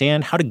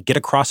understand how to get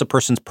across a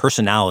person's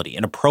personality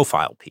in a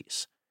profile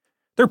piece.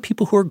 There are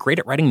people who are great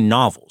at writing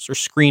novels or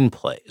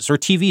screenplays or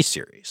TV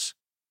series.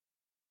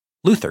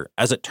 Luther,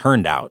 as it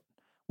turned out,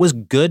 was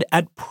good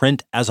at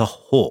print as a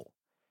whole,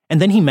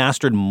 and then he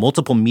mastered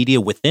multiple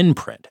media within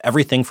print,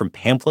 everything from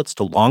pamphlets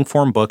to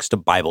long-form books to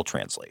Bible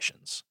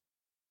translations.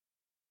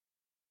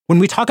 When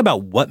we talk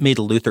about what made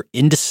Luther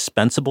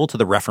indispensable to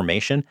the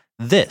Reformation,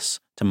 this,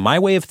 to my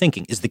way of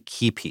thinking, is the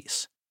key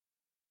piece.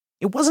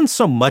 It wasn't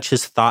so much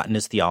his thought and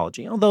his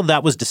theology, although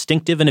that was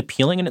distinctive and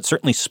appealing, and it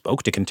certainly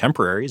spoke to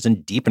contemporaries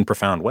in deep and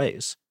profound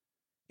ways.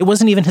 It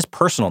wasn't even his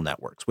personal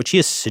networks, which he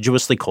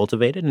assiduously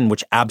cultivated and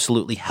which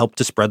absolutely helped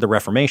to spread the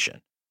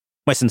Reformation.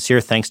 My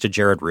sincere thanks to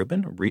Jared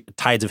Rubin, a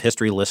Tides of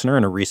History listener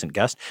and a recent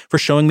guest, for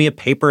showing me a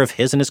paper of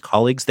his and his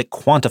colleagues that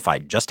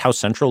quantified just how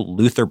central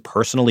Luther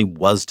personally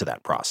was to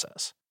that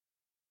process.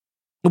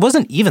 It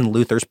wasn't even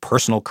Luther's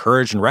personal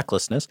courage and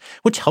recklessness,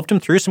 which helped him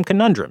through some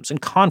conundrums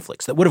and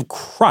conflicts that would have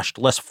crushed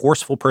less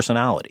forceful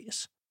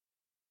personalities.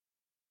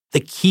 The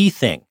key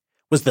thing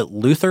was that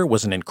Luther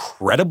was an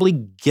incredibly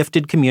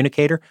gifted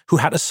communicator who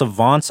had a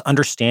savant's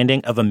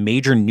understanding of a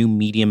major new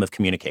medium of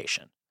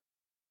communication.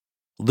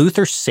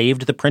 Luther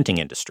saved the printing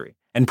industry,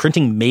 and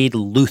printing made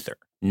Luther,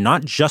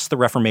 not just the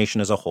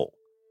Reformation as a whole.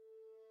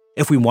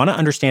 If we want to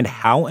understand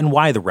how and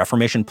why the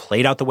Reformation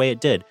played out the way it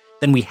did,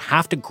 then we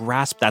have to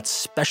grasp that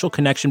special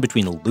connection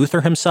between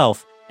Luther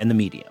himself and the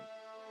medium.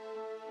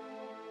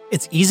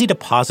 It's easy to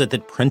posit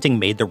that printing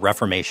made the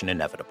Reformation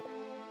inevitable.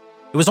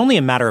 It was only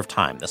a matter of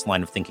time, this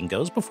line of thinking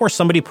goes, before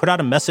somebody put out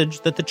a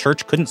message that the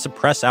church couldn't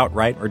suppress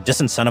outright or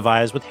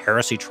disincentivize with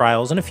heresy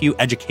trials and a few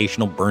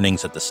educational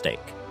burnings at the stake.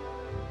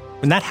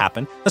 When that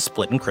happened, a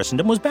split in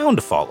Christendom was bound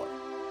to follow.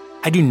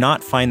 I do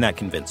not find that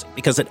convincing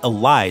because it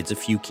elides a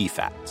few key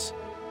facts.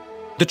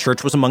 The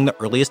church was among the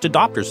earliest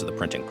adopters of the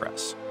printing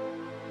press.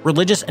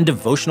 Religious and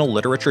devotional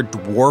literature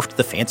dwarfed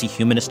the fancy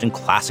humanist and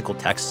classical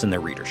texts in their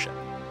readership.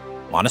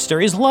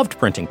 Monasteries loved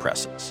printing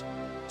presses.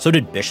 So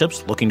did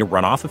bishops looking to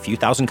run off a few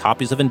thousand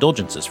copies of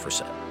indulgences for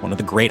sale. One of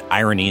the great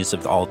ironies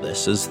of all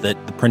this is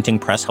that the printing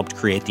press helped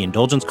create the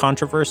indulgence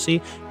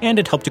controversy, and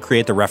it helped to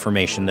create the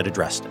Reformation that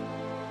addressed it.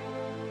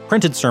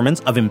 Printed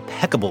sermons of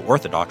impeccable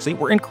orthodoxy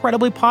were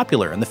incredibly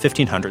popular in the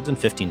 1500s and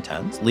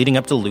 1510s, leading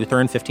up to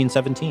Luther in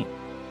 1517.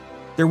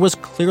 There was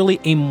clearly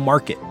a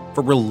market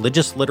for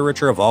religious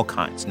literature of all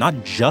kinds,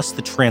 not just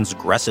the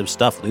transgressive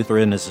stuff Luther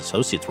and his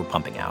associates were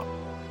pumping out.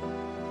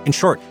 In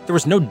short, there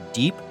was no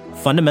deep,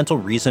 fundamental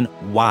reason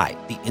why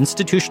the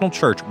institutional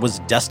church was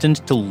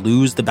destined to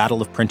lose the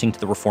battle of printing to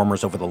the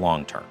reformers over the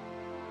long term.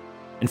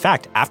 In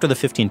fact, after the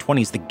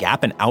 1520s, the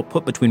gap in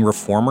output between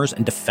reformers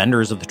and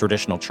defenders of the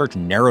traditional church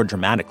narrowed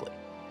dramatically.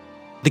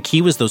 The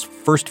key was those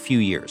first few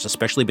years,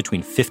 especially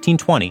between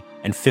 1520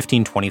 and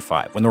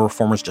 1525, when the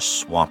reformers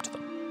just swamped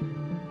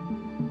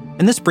them.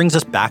 And this brings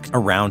us back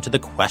around to the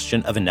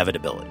question of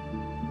inevitability.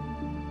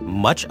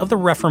 Much of the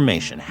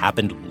Reformation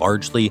happened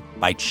largely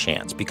by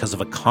chance because of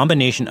a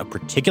combination of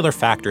particular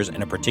factors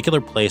in a particular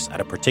place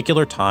at a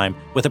particular time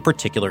with a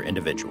particular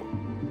individual.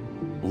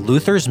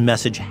 Luther's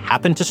message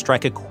happened to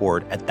strike a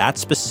chord at that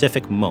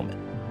specific moment,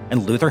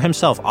 and Luther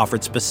himself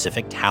offered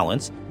specific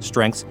talents,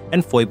 strengths,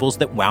 and foibles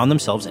that wound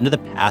themselves into the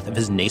path of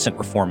his nascent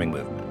reforming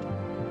movement.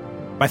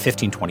 By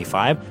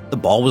 1525, the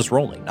ball was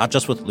rolling, not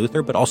just with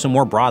Luther, but also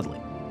more broadly.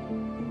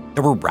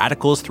 There were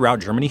radicals throughout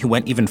Germany who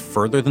went even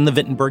further than the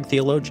Wittenberg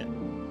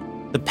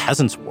theologian. The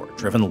Peasants' War,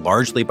 driven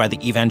largely by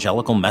the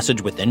evangelical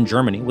message within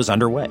Germany, was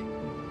underway.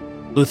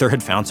 Luther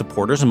had found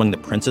supporters among the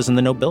princes and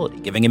the nobility,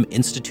 giving him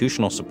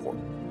institutional support,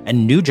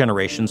 and new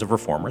generations of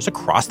reformers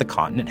across the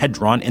continent had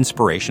drawn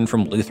inspiration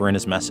from Luther and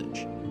his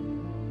message.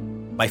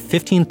 By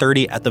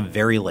 1530 at the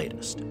very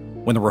latest,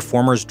 when the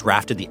reformers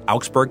drafted the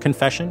Augsburg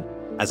Confession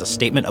as a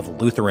statement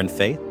of Lutheran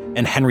faith,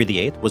 and Henry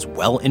VIII was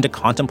well into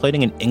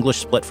contemplating an English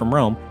split from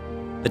Rome,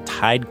 the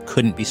tide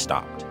couldn't be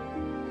stopped.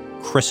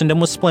 Christendom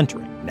was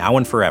splintering, now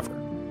and forever.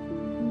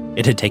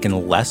 It had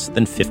taken less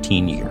than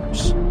 15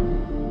 years.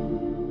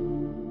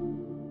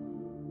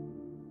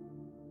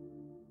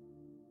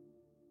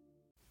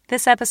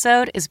 This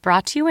episode is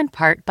brought to you in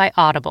part by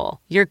Audible,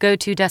 your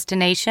go-to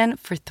destination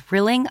for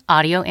thrilling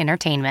audio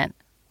entertainment.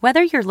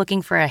 Whether you're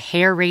looking for a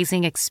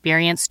hair-raising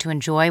experience to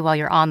enjoy while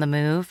you're on the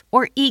move,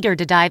 or eager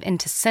to dive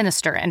into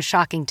sinister and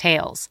shocking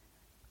tales,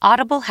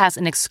 Audible has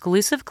an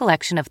exclusive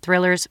collection of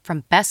thrillers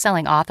from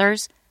best-selling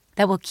authors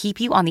that will keep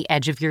you on the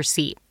edge of your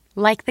seat,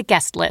 like The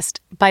Guest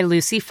List by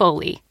Lucy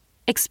Foley.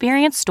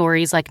 Experience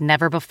stories like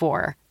never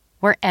before,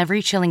 where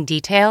every chilling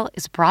detail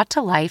is brought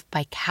to life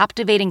by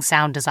captivating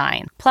sound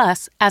design.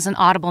 Plus, as an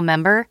Audible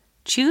member,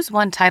 choose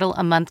one title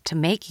a month to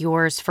make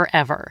yours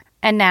forever.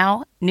 And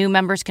now, new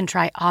members can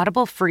try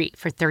Audible free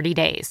for 30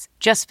 days.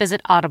 Just visit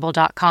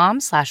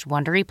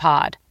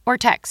audible.com/WonderyPod or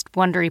text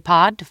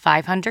WonderyPod to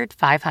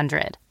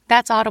 500-500.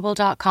 That's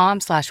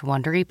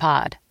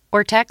audible.com/WonderyPod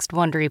or text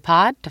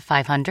WonderyPod to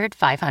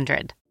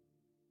 500-500.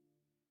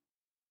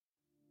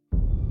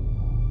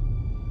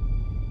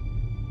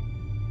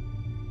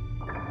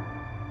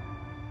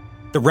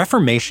 The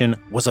Reformation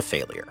was a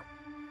failure.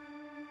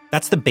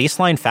 That's the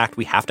baseline fact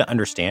we have to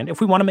understand if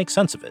we want to make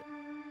sense of it.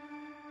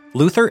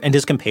 Luther and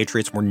his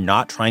compatriots were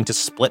not trying to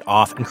split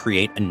off and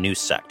create a new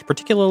sect,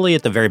 particularly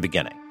at the very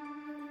beginning.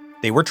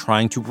 They were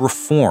trying to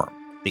reform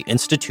the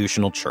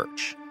institutional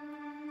church.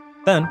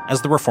 Then,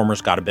 as the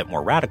reformers got a bit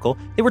more radical,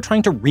 they were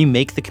trying to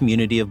remake the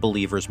community of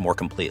believers more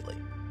completely.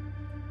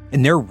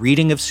 In their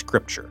reading of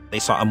Scripture, they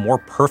saw a more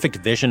perfect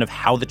vision of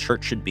how the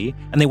church should be,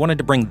 and they wanted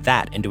to bring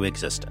that into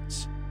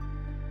existence.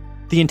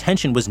 The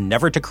intention was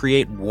never to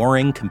create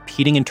warring,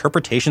 competing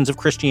interpretations of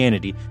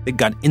Christianity that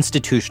got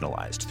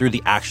institutionalized through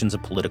the actions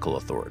of political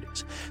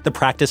authorities, the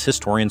practice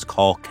historians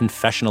call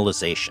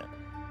confessionalization.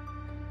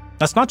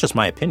 That's not just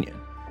my opinion.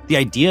 The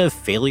idea of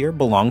failure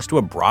belongs to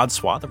a broad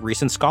swath of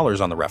recent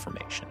scholars on the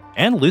Reformation,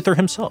 and Luther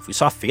himself, who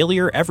saw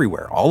failure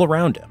everywhere, all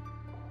around him.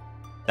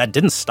 That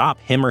didn't stop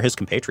him or his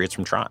compatriots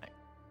from trying.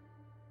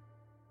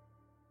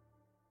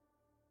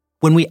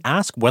 When we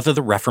ask whether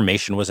the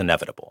Reformation was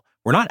inevitable,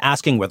 we're not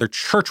asking whether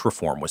church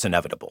reform was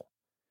inevitable.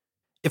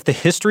 If the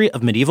history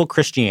of medieval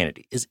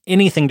Christianity is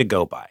anything to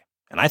go by,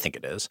 and I think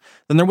it is,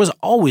 then there was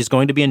always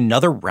going to be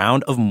another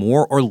round of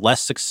more or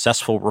less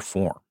successful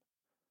reform.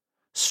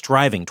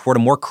 Striving toward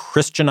a more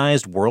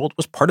Christianized world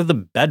was part of the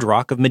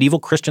bedrock of medieval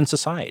Christian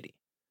society.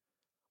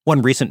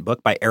 One recent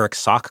book by Eric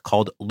Sock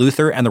called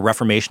Luther and the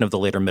Reformation of the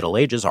Later Middle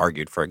Ages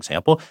argued, for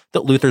example,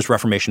 that Luther's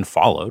Reformation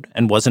followed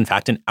and was in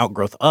fact an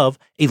outgrowth of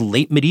a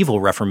late medieval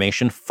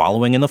Reformation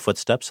following in the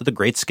footsteps of the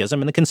Great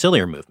Schism and the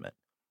Conciliar movement.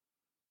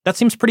 That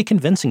seems pretty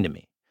convincing to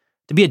me.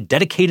 To be a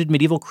dedicated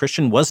medieval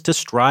Christian was to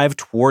strive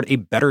toward a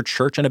better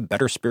church and a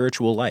better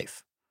spiritual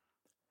life.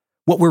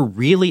 What we're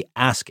really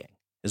asking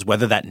is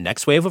whether that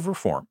next wave of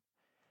reform,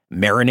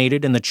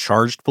 marinated in the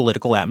charged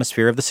political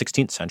atmosphere of the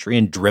 16th century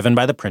and driven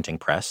by the printing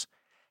press,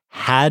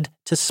 had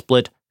to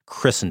split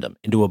Christendom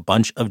into a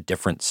bunch of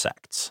different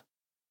sects.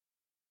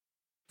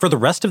 For the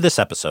rest of this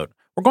episode,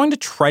 we're going to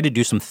try to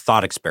do some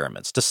thought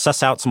experiments to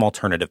suss out some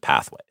alternative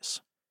pathways.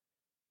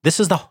 This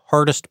is the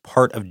hardest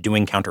part of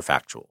doing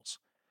counterfactuals,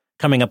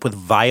 coming up with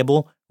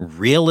viable,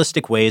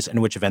 realistic ways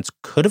in which events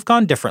could have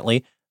gone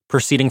differently,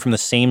 proceeding from the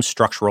same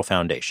structural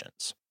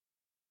foundations.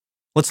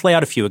 Let's lay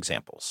out a few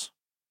examples.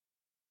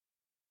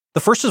 The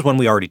first is one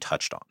we already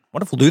touched on.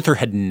 What if Luther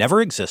had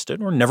never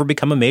existed or never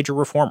become a major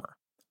reformer?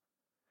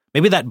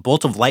 Maybe that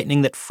bolt of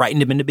lightning that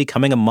frightened him into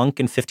becoming a monk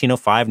in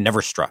 1505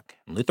 never struck,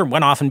 and Luther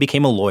went off and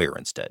became a lawyer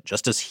instead,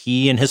 just as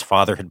he and his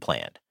father had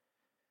planned.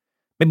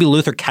 Maybe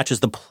Luther catches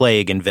the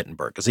plague in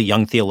Wittenberg as a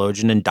young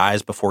theologian and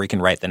dies before he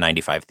can write the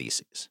 95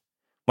 Theses.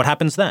 What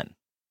happens then?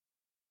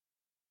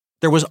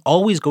 There was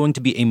always going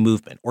to be a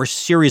movement or a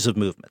series of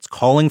movements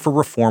calling for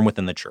reform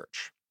within the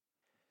church.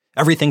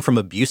 Everything from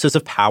abuses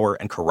of power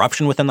and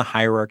corruption within the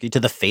hierarchy to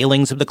the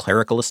failings of the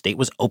clerical estate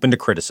was open to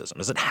criticism,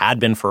 as it had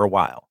been for a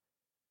while.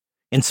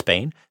 In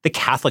Spain, the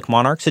Catholic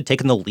monarchs had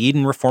taken the lead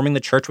in reforming the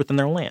church within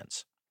their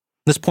lands.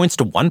 This points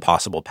to one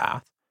possible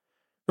path.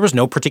 There was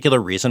no particular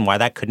reason why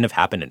that couldn't have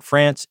happened in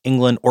France,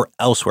 England, or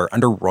elsewhere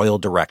under royal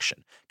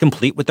direction,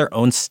 complete with their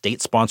own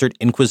state-sponsored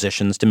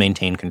inquisitions to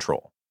maintain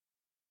control.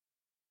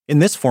 In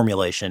this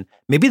formulation,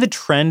 maybe the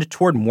trend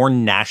toward more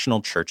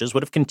national churches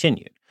would have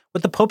continued,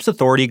 with the Pope's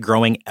authority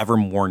growing ever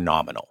more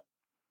nominal.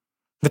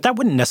 But that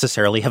wouldn't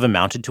necessarily have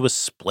amounted to a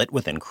split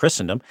within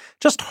Christendom,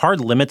 just hard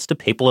limits to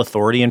papal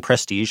authority and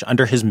prestige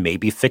under his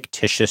maybe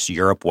fictitious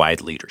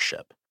Europe-wide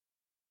leadership.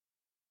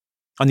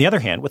 On the other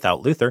hand,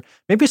 without Luther,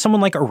 maybe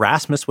someone like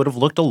Erasmus would have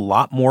looked a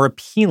lot more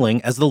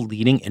appealing as the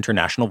leading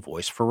international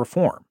voice for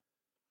reform.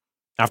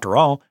 After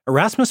all,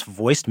 Erasmus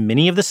voiced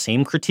many of the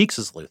same critiques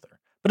as Luther,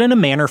 but in a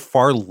manner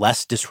far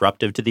less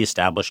disruptive to the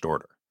established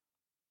order.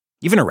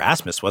 Even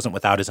Erasmus wasn't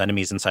without his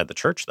enemies inside the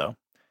church, though.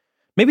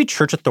 Maybe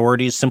church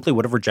authorities simply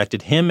would have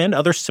rejected him and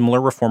other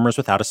similar reformers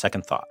without a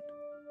second thought.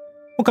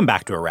 We'll come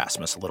back to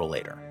Erasmus a little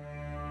later.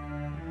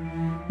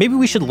 Maybe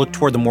we should look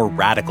toward the more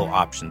radical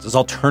options as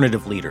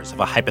alternative leaders of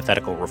a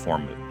hypothetical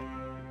reform movement.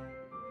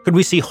 Could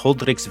we see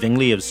Huldrych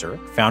Zwingli of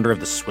Zurich, founder of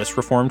the Swiss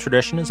reform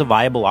tradition, as a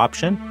viable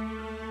option?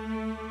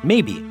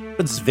 Maybe,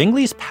 but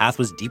Zwingli's path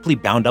was deeply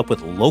bound up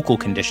with local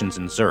conditions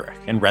in Zurich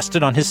and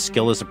rested on his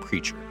skill as a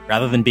preacher,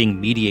 rather than being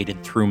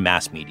mediated through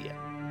mass media.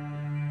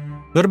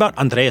 What about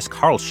Andreas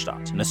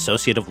Karlstadt, an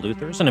associate of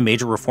Luther's and a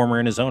major reformer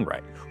in his own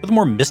right, or the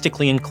more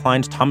mystically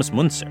inclined Thomas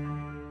Müntzer?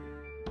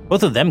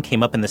 Both of them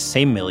came up in the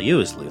same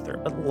milieu as Luther,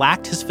 but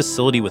lacked his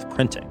facility with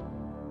printing.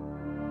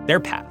 Their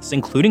paths,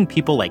 including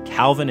people like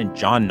Calvin and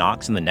John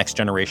Knox and the next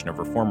generation of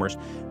reformers,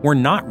 were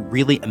not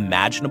really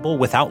imaginable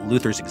without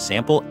Luther's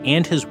example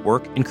and his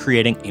work in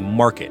creating a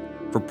market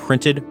for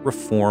printed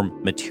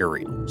reform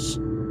materials.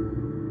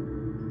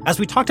 As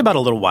we talked about a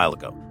little while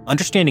ago,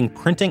 understanding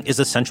printing is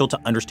essential to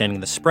understanding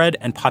the spread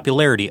and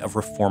popularity of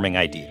reforming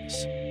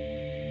ideas.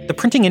 The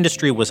printing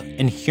industry was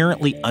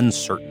inherently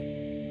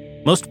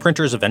uncertain. Most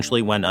printers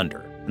eventually went under,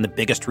 and the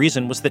biggest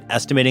reason was that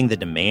estimating the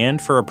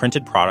demand for a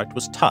printed product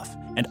was tough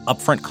and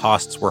upfront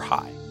costs were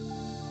high.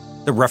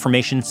 The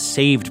Reformation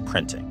saved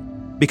printing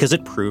because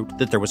it proved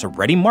that there was a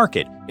ready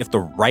market if the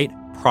right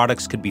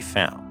products could be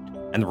found,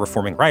 and the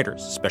reforming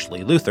writers,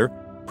 especially Luther,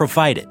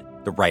 provided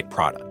the right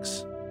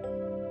products.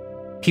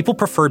 People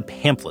preferred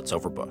pamphlets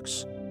over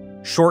books.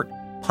 Short,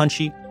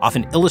 punchy,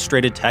 often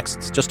illustrated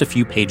texts just a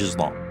few pages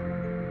long.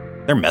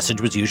 Their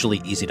message was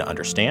usually easy to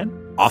understand,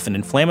 often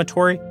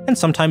inflammatory, and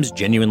sometimes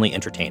genuinely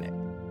entertaining.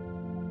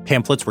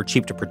 Pamphlets were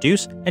cheap to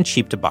produce and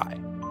cheap to buy.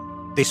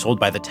 They sold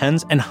by the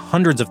tens and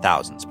hundreds of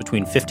thousands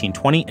between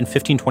 1520 and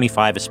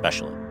 1525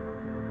 especially.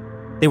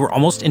 They were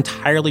almost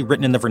entirely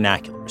written in the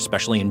vernacular,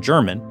 especially in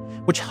German,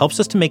 which helps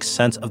us to make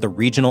sense of the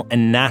regional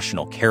and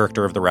national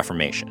character of the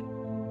Reformation.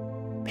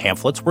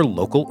 Pamphlets were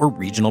local or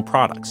regional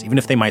products, even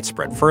if they might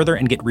spread further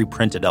and get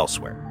reprinted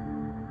elsewhere.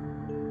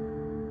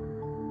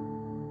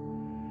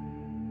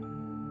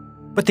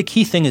 But the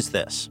key thing is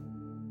this.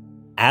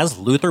 As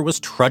Luther was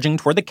trudging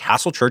toward the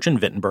castle church in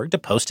Wittenberg to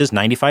post his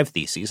 95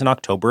 Theses in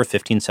October of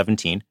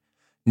 1517,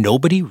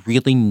 nobody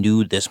really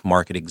knew this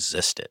market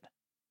existed.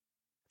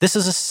 This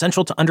is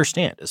essential to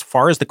understand as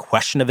far as the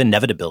question of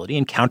inevitability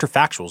and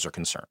counterfactuals are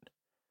concerned.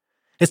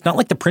 It's not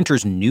like the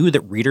printers knew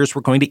that readers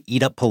were going to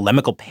eat up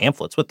polemical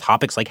pamphlets with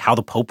topics like how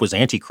the Pope was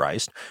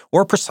Antichrist,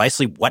 or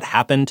precisely what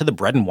happened to the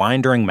bread and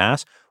wine during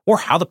Mass, or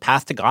how the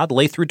path to God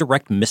lay through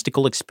direct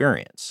mystical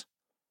experience.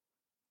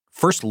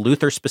 First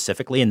Luther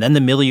specifically, and then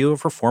the milieu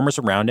of reformers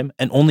around him,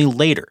 and only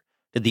later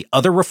did the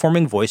other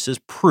reforming voices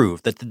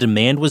prove that the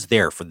demand was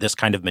there for this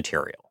kind of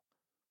material.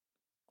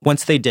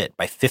 Once they did,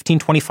 by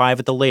 1525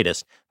 at the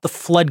latest, the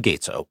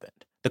floodgates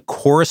opened, the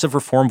chorus of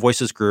reform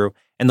voices grew,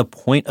 and the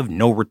point of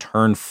no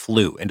return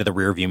flew into the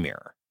rearview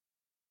mirror.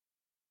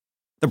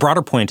 The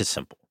broader point is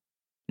simple.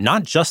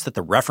 Not just that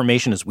the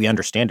Reformation as we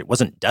understand it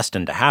wasn't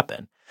destined to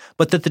happen,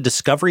 but that the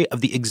discovery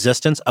of the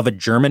existence of a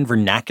German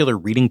vernacular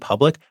reading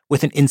public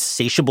with an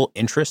insatiable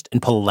interest in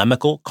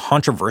polemical,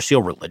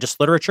 controversial religious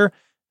literature,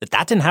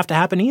 that didn't have to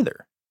happen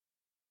either.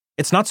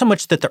 It's not so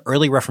much that the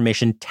early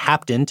Reformation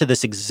tapped into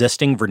this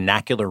existing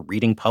vernacular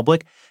reading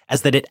public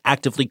as that it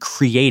actively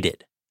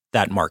created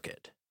that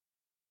market.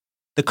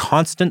 The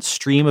constant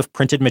stream of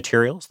printed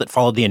materials that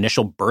followed the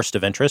initial burst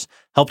of interest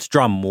helped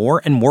draw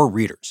more and more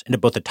readers into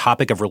both the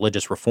topic of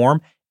religious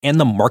reform and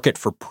the market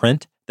for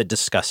print that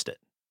discussed it.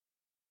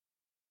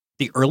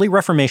 The early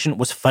Reformation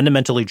was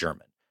fundamentally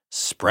German,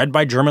 spread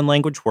by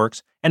German-language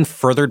works, and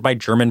furthered by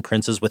German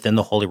princes within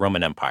the Holy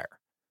Roman Empire.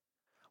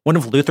 One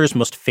of Luther's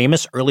most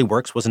famous early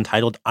works was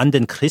entitled An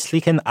den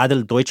christlichen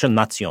Adel deutscher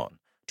Nation,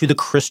 to the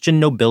Christian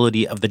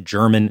nobility of the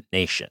German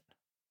nation.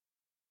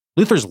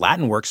 Luther's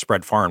Latin work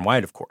spread far and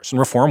wide, of course, and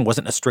reform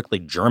wasn't a strictly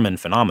German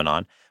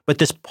phenomenon, but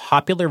this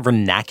popular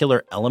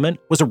vernacular element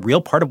was a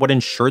real part of what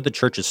ensured the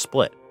church's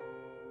split.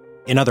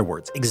 In other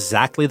words,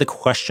 exactly the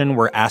question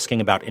we're asking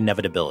about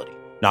inevitability,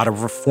 not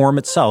of reform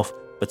itself,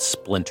 but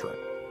splintering.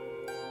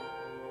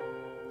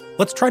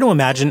 Let's try to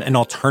imagine an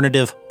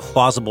alternative,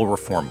 plausible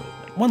reform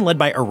movement, one led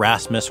by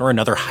Erasmus or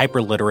another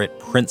hyper-literate,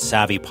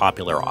 print-savvy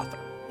popular author.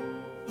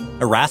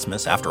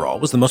 Erasmus, after all,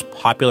 was the most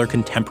popular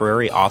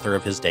contemporary author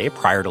of his day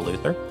prior to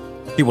Luther.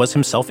 He was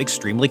himself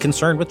extremely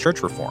concerned with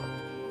church reform.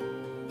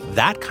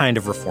 That kind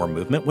of reform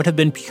movement would have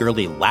been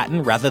purely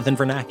Latin rather than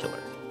vernacular,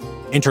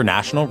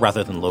 international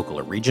rather than local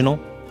or regional,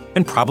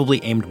 and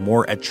probably aimed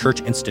more at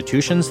church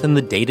institutions than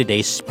the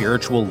day-to-day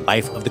spiritual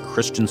life of the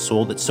Christian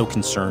soul that so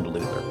concerned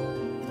Luther.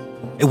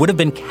 It would have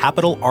been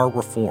capital R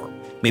reform,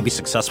 maybe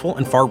successful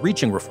and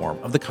far-reaching reform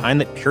of the kind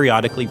that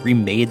periodically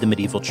remade the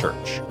medieval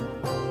church.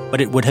 But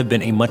it would have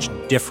been a much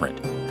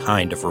different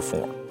kind of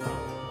reform.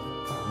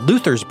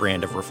 Luther's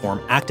brand of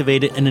reform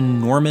activated an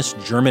enormous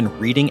German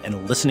reading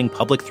and listening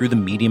public through the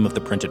medium of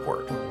the printed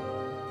word.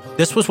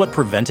 This was what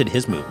prevented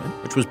his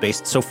movement, which was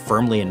based so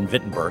firmly in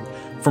Wittenberg,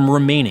 from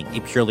remaining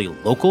a purely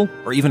local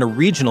or even a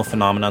regional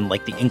phenomenon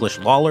like the English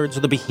Lollards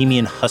or the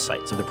Bohemian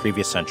Hussites of the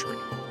previous century.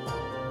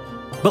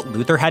 But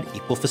Luther had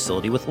equal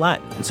facility with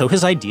Latin, and so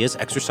his ideas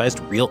exercised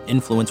real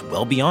influence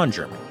well beyond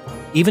Germany,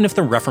 even if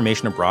the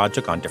Reformation abroad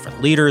took on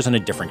different leaders and a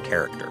different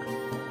character.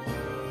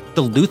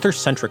 The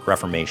Luther-centric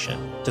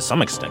Reformation, to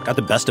some extent, got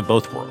the best of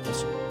both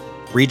worlds,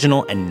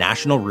 regional and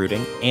national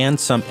rooting and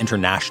some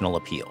international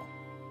appeal.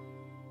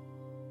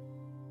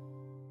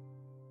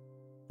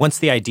 Once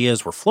the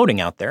ideas were floating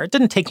out there, it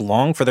didn't take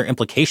long for their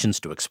implications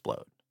to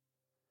explode.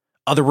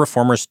 Other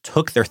reformers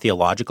took their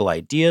theological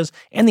ideas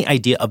and the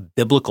idea of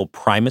biblical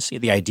primacy,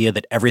 the idea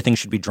that everything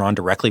should be drawn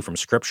directly from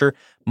Scripture,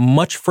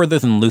 much further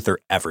than Luther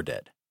ever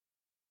did.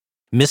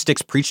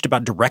 Mystics preached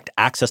about direct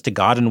access to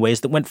God in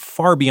ways that went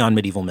far beyond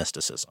medieval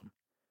mysticism.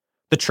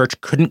 The church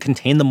couldn't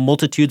contain the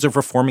multitudes of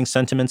reforming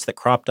sentiments that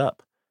cropped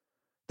up.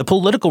 The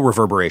political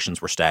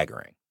reverberations were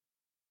staggering.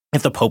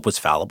 If the Pope was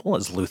fallible,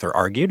 as Luther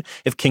argued,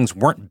 if kings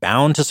weren't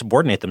bound to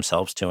subordinate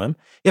themselves to him,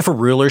 if a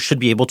ruler should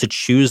be able to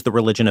choose the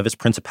religion of his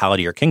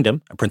principality or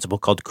kingdom, a principle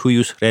called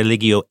cuius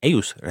religio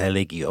eius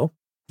religio,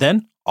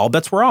 then all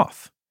bets were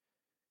off.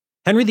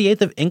 Henry VIII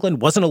of England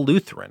wasn't a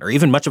Lutheran or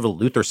even much of a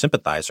Luther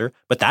sympathizer,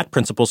 but that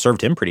principle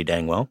served him pretty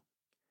dang well.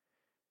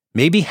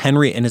 Maybe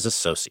Henry and his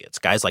associates,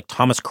 guys like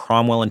Thomas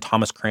Cromwell and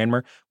Thomas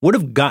Cranmer, would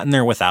have gotten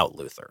there without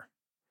Luther.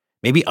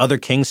 Maybe other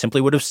kings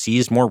simply would have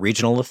seized more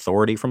regional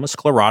authority from a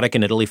sclerotic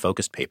and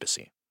Italy-focused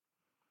papacy.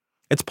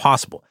 It's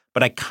possible,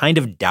 but I kind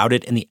of doubt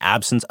it in the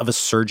absence of a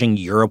surging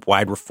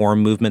Europe-wide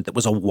reform movement that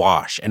was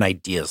awash in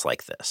ideas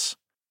like this.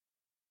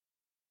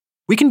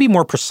 We can be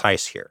more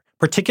precise here,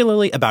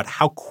 particularly about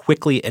how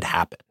quickly it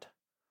happened.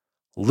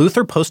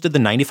 Luther posted the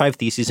 95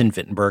 Theses in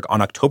Wittenberg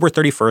on October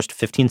 31st,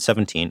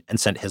 1517, and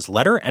sent his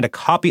letter and a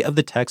copy of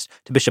the text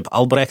to Bishop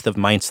Albrecht of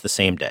Mainz the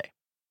same day.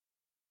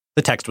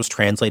 The text was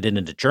translated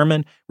into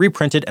German,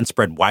 reprinted, and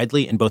spread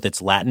widely in both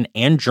its Latin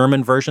and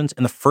German versions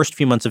in the first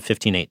few months of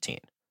 1518.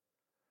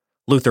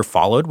 Luther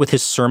followed with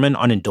his Sermon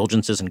on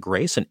Indulgences and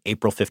Grace in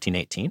April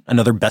 1518,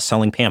 another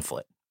best-selling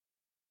pamphlet.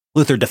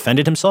 Luther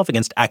defended himself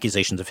against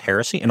accusations of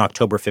heresy in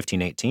October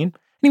 1518, and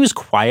he was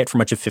quiet for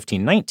much of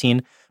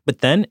 1519, but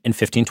then in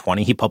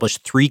 1520 he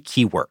published 3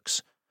 key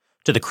works: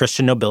 To the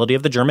Christian Nobility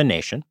of the German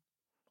Nation,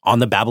 On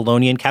the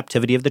Babylonian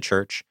Captivity of the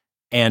Church,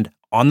 and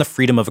On the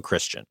Freedom of a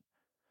Christian.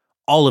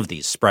 All of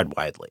these spread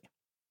widely.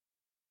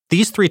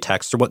 These 3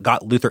 texts are what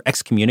got Luther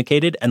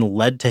excommunicated and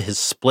led to his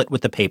split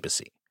with the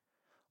papacy.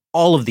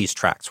 All of these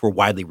tracts were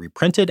widely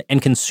reprinted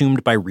and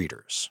consumed by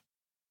readers.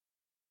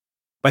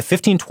 By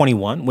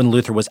 1521, when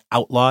Luther was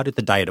outlawed at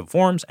the Diet of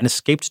Worms and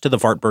escaped to the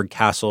Wartburg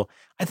Castle,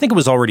 I think it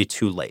was already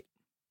too late.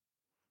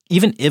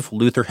 Even if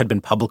Luther had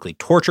been publicly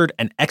tortured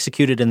and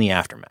executed in the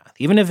aftermath,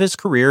 even if his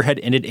career had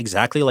ended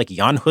exactly like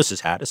Jan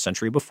Hus's had a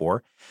century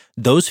before,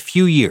 those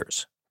few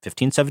years,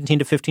 1517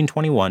 to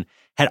 1521,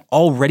 had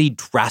already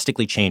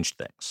drastically changed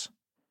things.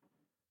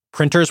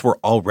 Printers were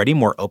already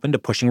more open to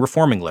pushing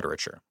reforming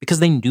literature because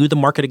they knew the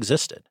market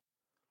existed.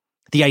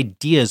 The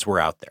ideas were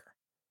out there.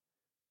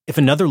 If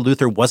another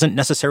Luther wasn't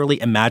necessarily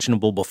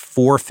imaginable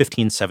before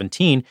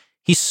 1517,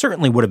 he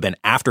certainly would have been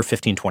after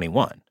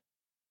 1521.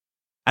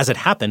 As it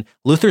happened,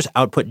 Luther's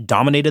output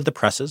dominated the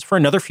presses for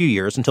another few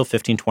years until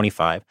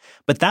 1525,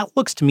 but that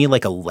looks to me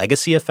like a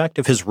legacy effect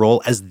of his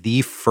role as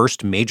the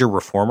first major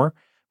reformer,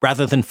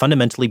 rather than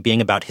fundamentally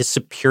being about his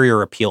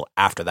superior appeal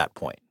after that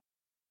point.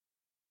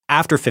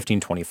 After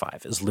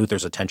 1525, as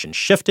Luther's attention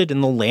shifted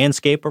and the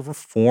landscape of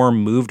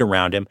reform moved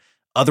around him,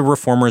 other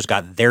reformers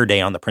got their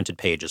day on the printed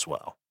page as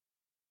well.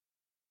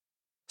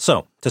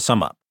 So, to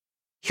sum up,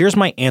 here's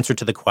my answer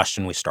to the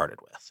question we started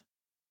with.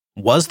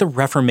 Was the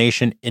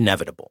Reformation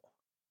inevitable?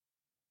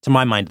 To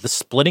my mind, the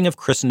splitting of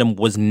Christendom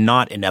was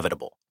not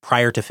inevitable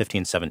prior to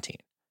 1517.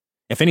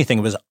 If anything,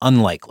 it was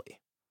unlikely.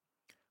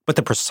 But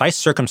the precise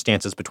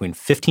circumstances between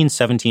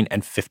 1517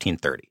 and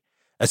 1530,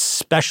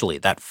 especially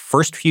that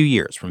first few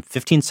years from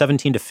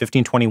 1517 to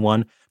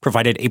 1521,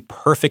 provided a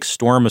perfect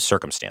storm of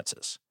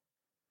circumstances.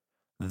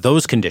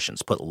 Those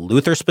conditions put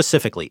Luther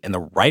specifically in the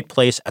right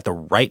place at the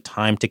right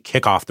time to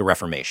kick off the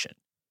Reformation.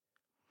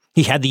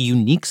 He had the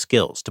unique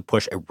skills to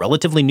push a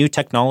relatively new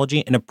technology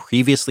in a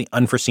previously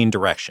unforeseen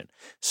direction,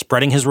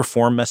 spreading his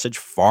reform message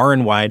far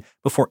and wide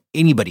before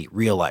anybody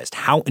realized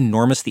how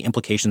enormous the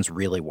implications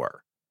really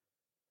were.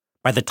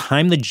 By the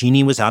time the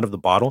genie was out of the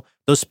bottle,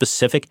 those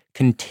specific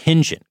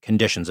contingent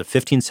conditions of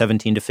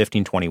 1517 to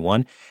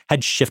 1521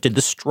 had shifted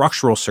the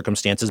structural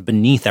circumstances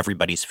beneath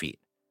everybody's feet.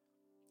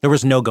 There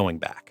was no going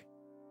back.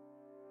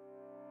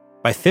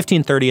 By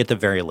 1530 at the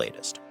very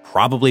latest,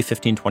 probably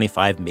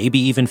 1525, maybe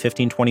even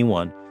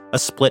 1521, a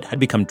split had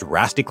become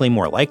drastically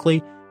more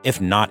likely, if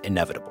not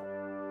inevitable.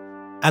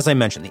 As I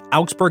mentioned, the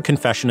Augsburg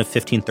Confession of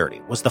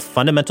 1530 was the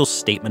fundamental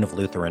statement of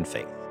Lutheran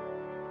faith.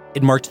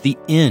 It marked the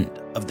end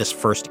of this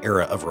first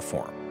era of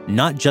reform,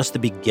 not just the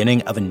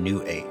beginning of a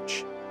new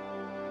age.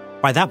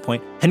 By that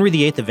point, Henry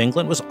VIII of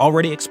England was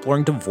already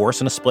exploring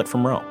divorce and a split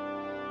from Rome.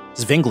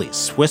 Zwingli's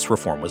Swiss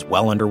reform was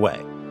well underway.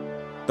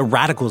 The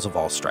radicals of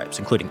all stripes,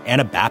 including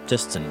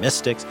Anabaptists and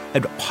mystics,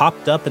 had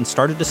popped up and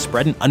started to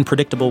spread in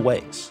unpredictable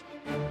ways.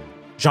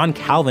 John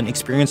Calvin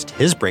experienced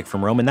his break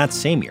from Rome in that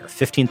same year,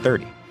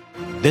 1530.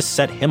 This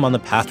set him on the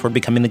path toward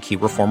becoming the key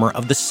reformer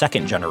of the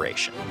second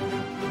generation.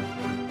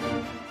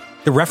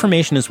 The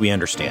Reformation as we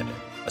understand it,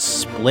 a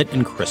split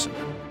in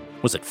Christendom,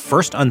 was at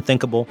first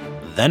unthinkable,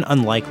 then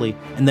unlikely,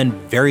 and then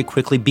very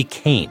quickly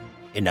became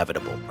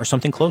inevitable, or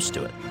something close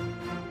to it.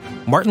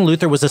 Martin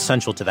Luther was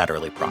essential to that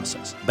early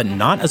process, but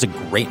not as a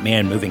great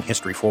man moving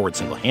history forward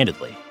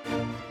single-handedly.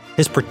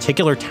 His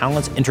particular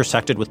talents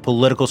intersected with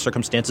political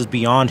circumstances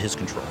beyond his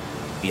control,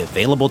 the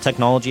available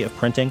technology of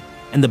printing,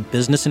 and the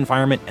business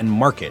environment and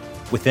market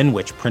within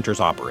which printers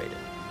operated.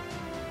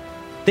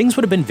 Things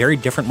would have been very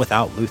different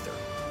without Luther,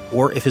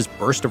 or if his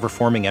burst of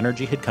reforming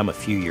energy had come a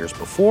few years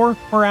before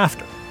or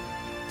after.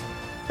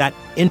 That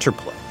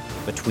interplay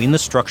between the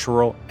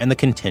structural and the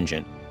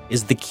contingent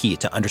is the key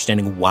to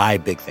understanding why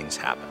big things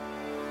happen,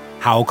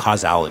 how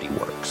causality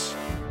works.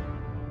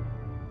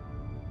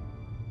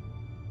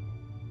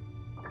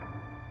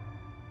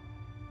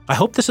 I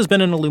hope this has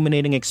been an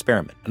illuminating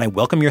experiment, and I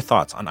welcome your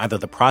thoughts on either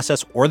the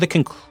process or the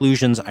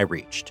conclusions I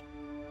reached.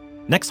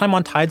 Next time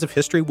on Tides of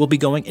History, we'll be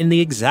going in the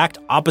exact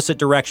opposite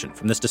direction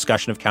from this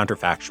discussion of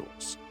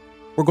counterfactuals.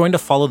 We're going to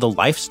follow the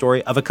life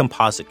story of a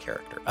composite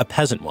character, a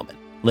peasant woman,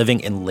 living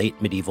in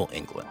late medieval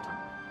England.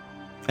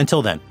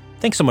 Until then,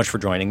 thanks so much for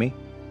joining me.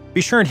 Be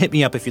sure and hit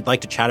me up if you'd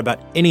like to chat about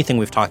anything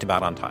we've talked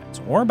about on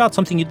Tides, or about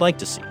something you'd like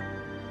to see.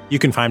 You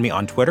can find me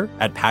on Twitter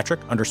at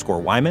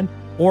Patrick_Wyman,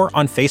 or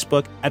on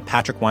Facebook at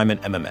Patrick Wyman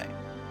MMA.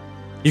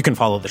 You can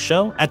follow the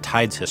show at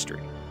Tides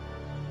History.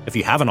 If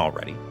you haven't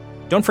already,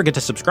 don't forget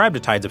to subscribe to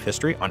Tides of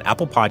History on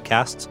Apple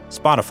Podcasts,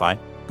 Spotify,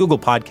 Google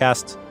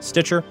Podcasts,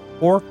 Stitcher,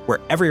 or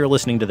wherever you're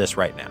listening to this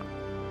right now.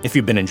 If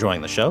you've been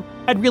enjoying the show,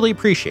 I'd really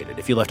appreciate it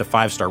if you left a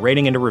 5-star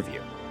rating and a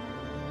review.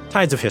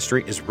 Tides of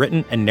History is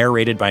written and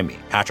narrated by me,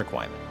 Patrick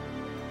Wyman.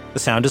 The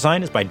sound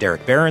design is by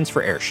Derek Behrens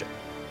for Airship.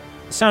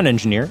 The sound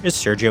engineer is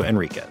Sergio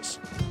Enriquez.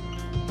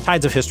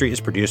 Tides of History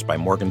is produced by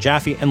Morgan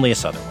Jaffe and Leah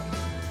Sutherland.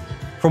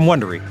 From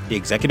Wondery, the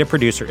executive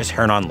producer is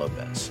Hernan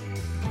Lopez.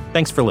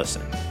 Thanks for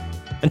listening.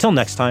 Until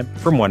next time,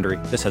 from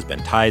Wondery, this has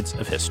been Tides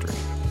of History.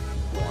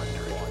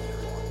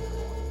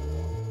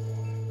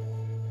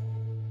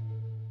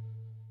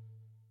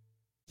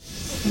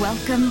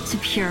 Welcome to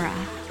Pura,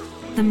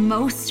 the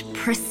most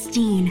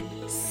pristine,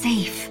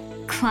 safe,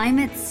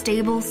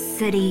 climate-stable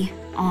city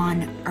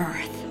on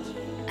Earth.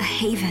 A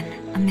haven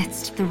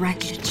amidst the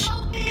wreckage.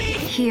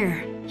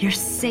 Here, you're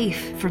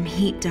safe from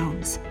heat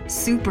domes,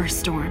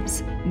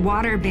 superstorms,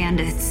 water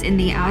bandits in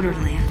the outer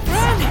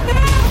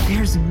lands.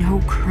 There's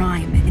no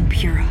crime in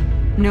Pura.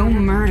 No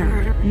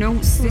murder, no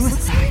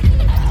suicide.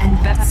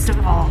 And best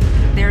of all,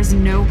 there's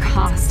no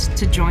cost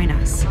to join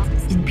us.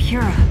 In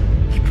Pura,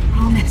 we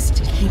promise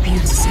to keep you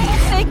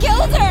safe. They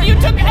killed her! You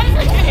took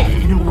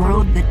everything! In a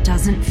world that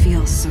doesn't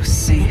feel so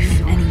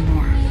safe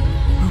anymore,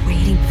 we're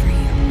waiting for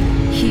you.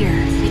 Here,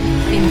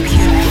 in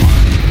Pura.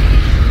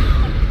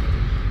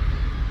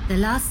 The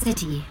Last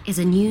City is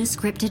a new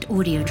scripted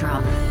audio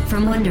drama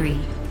from Wondery.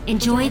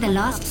 Enjoy The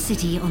Last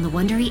City on the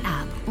Wondery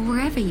app or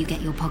wherever you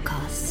get your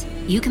podcasts.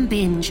 You can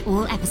binge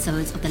all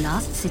episodes of The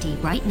Last City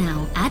right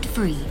now,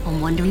 ad-free on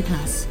Wondery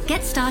Plus.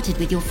 Get started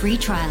with your free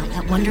trial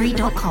at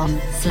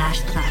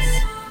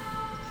Wondery.com/plus.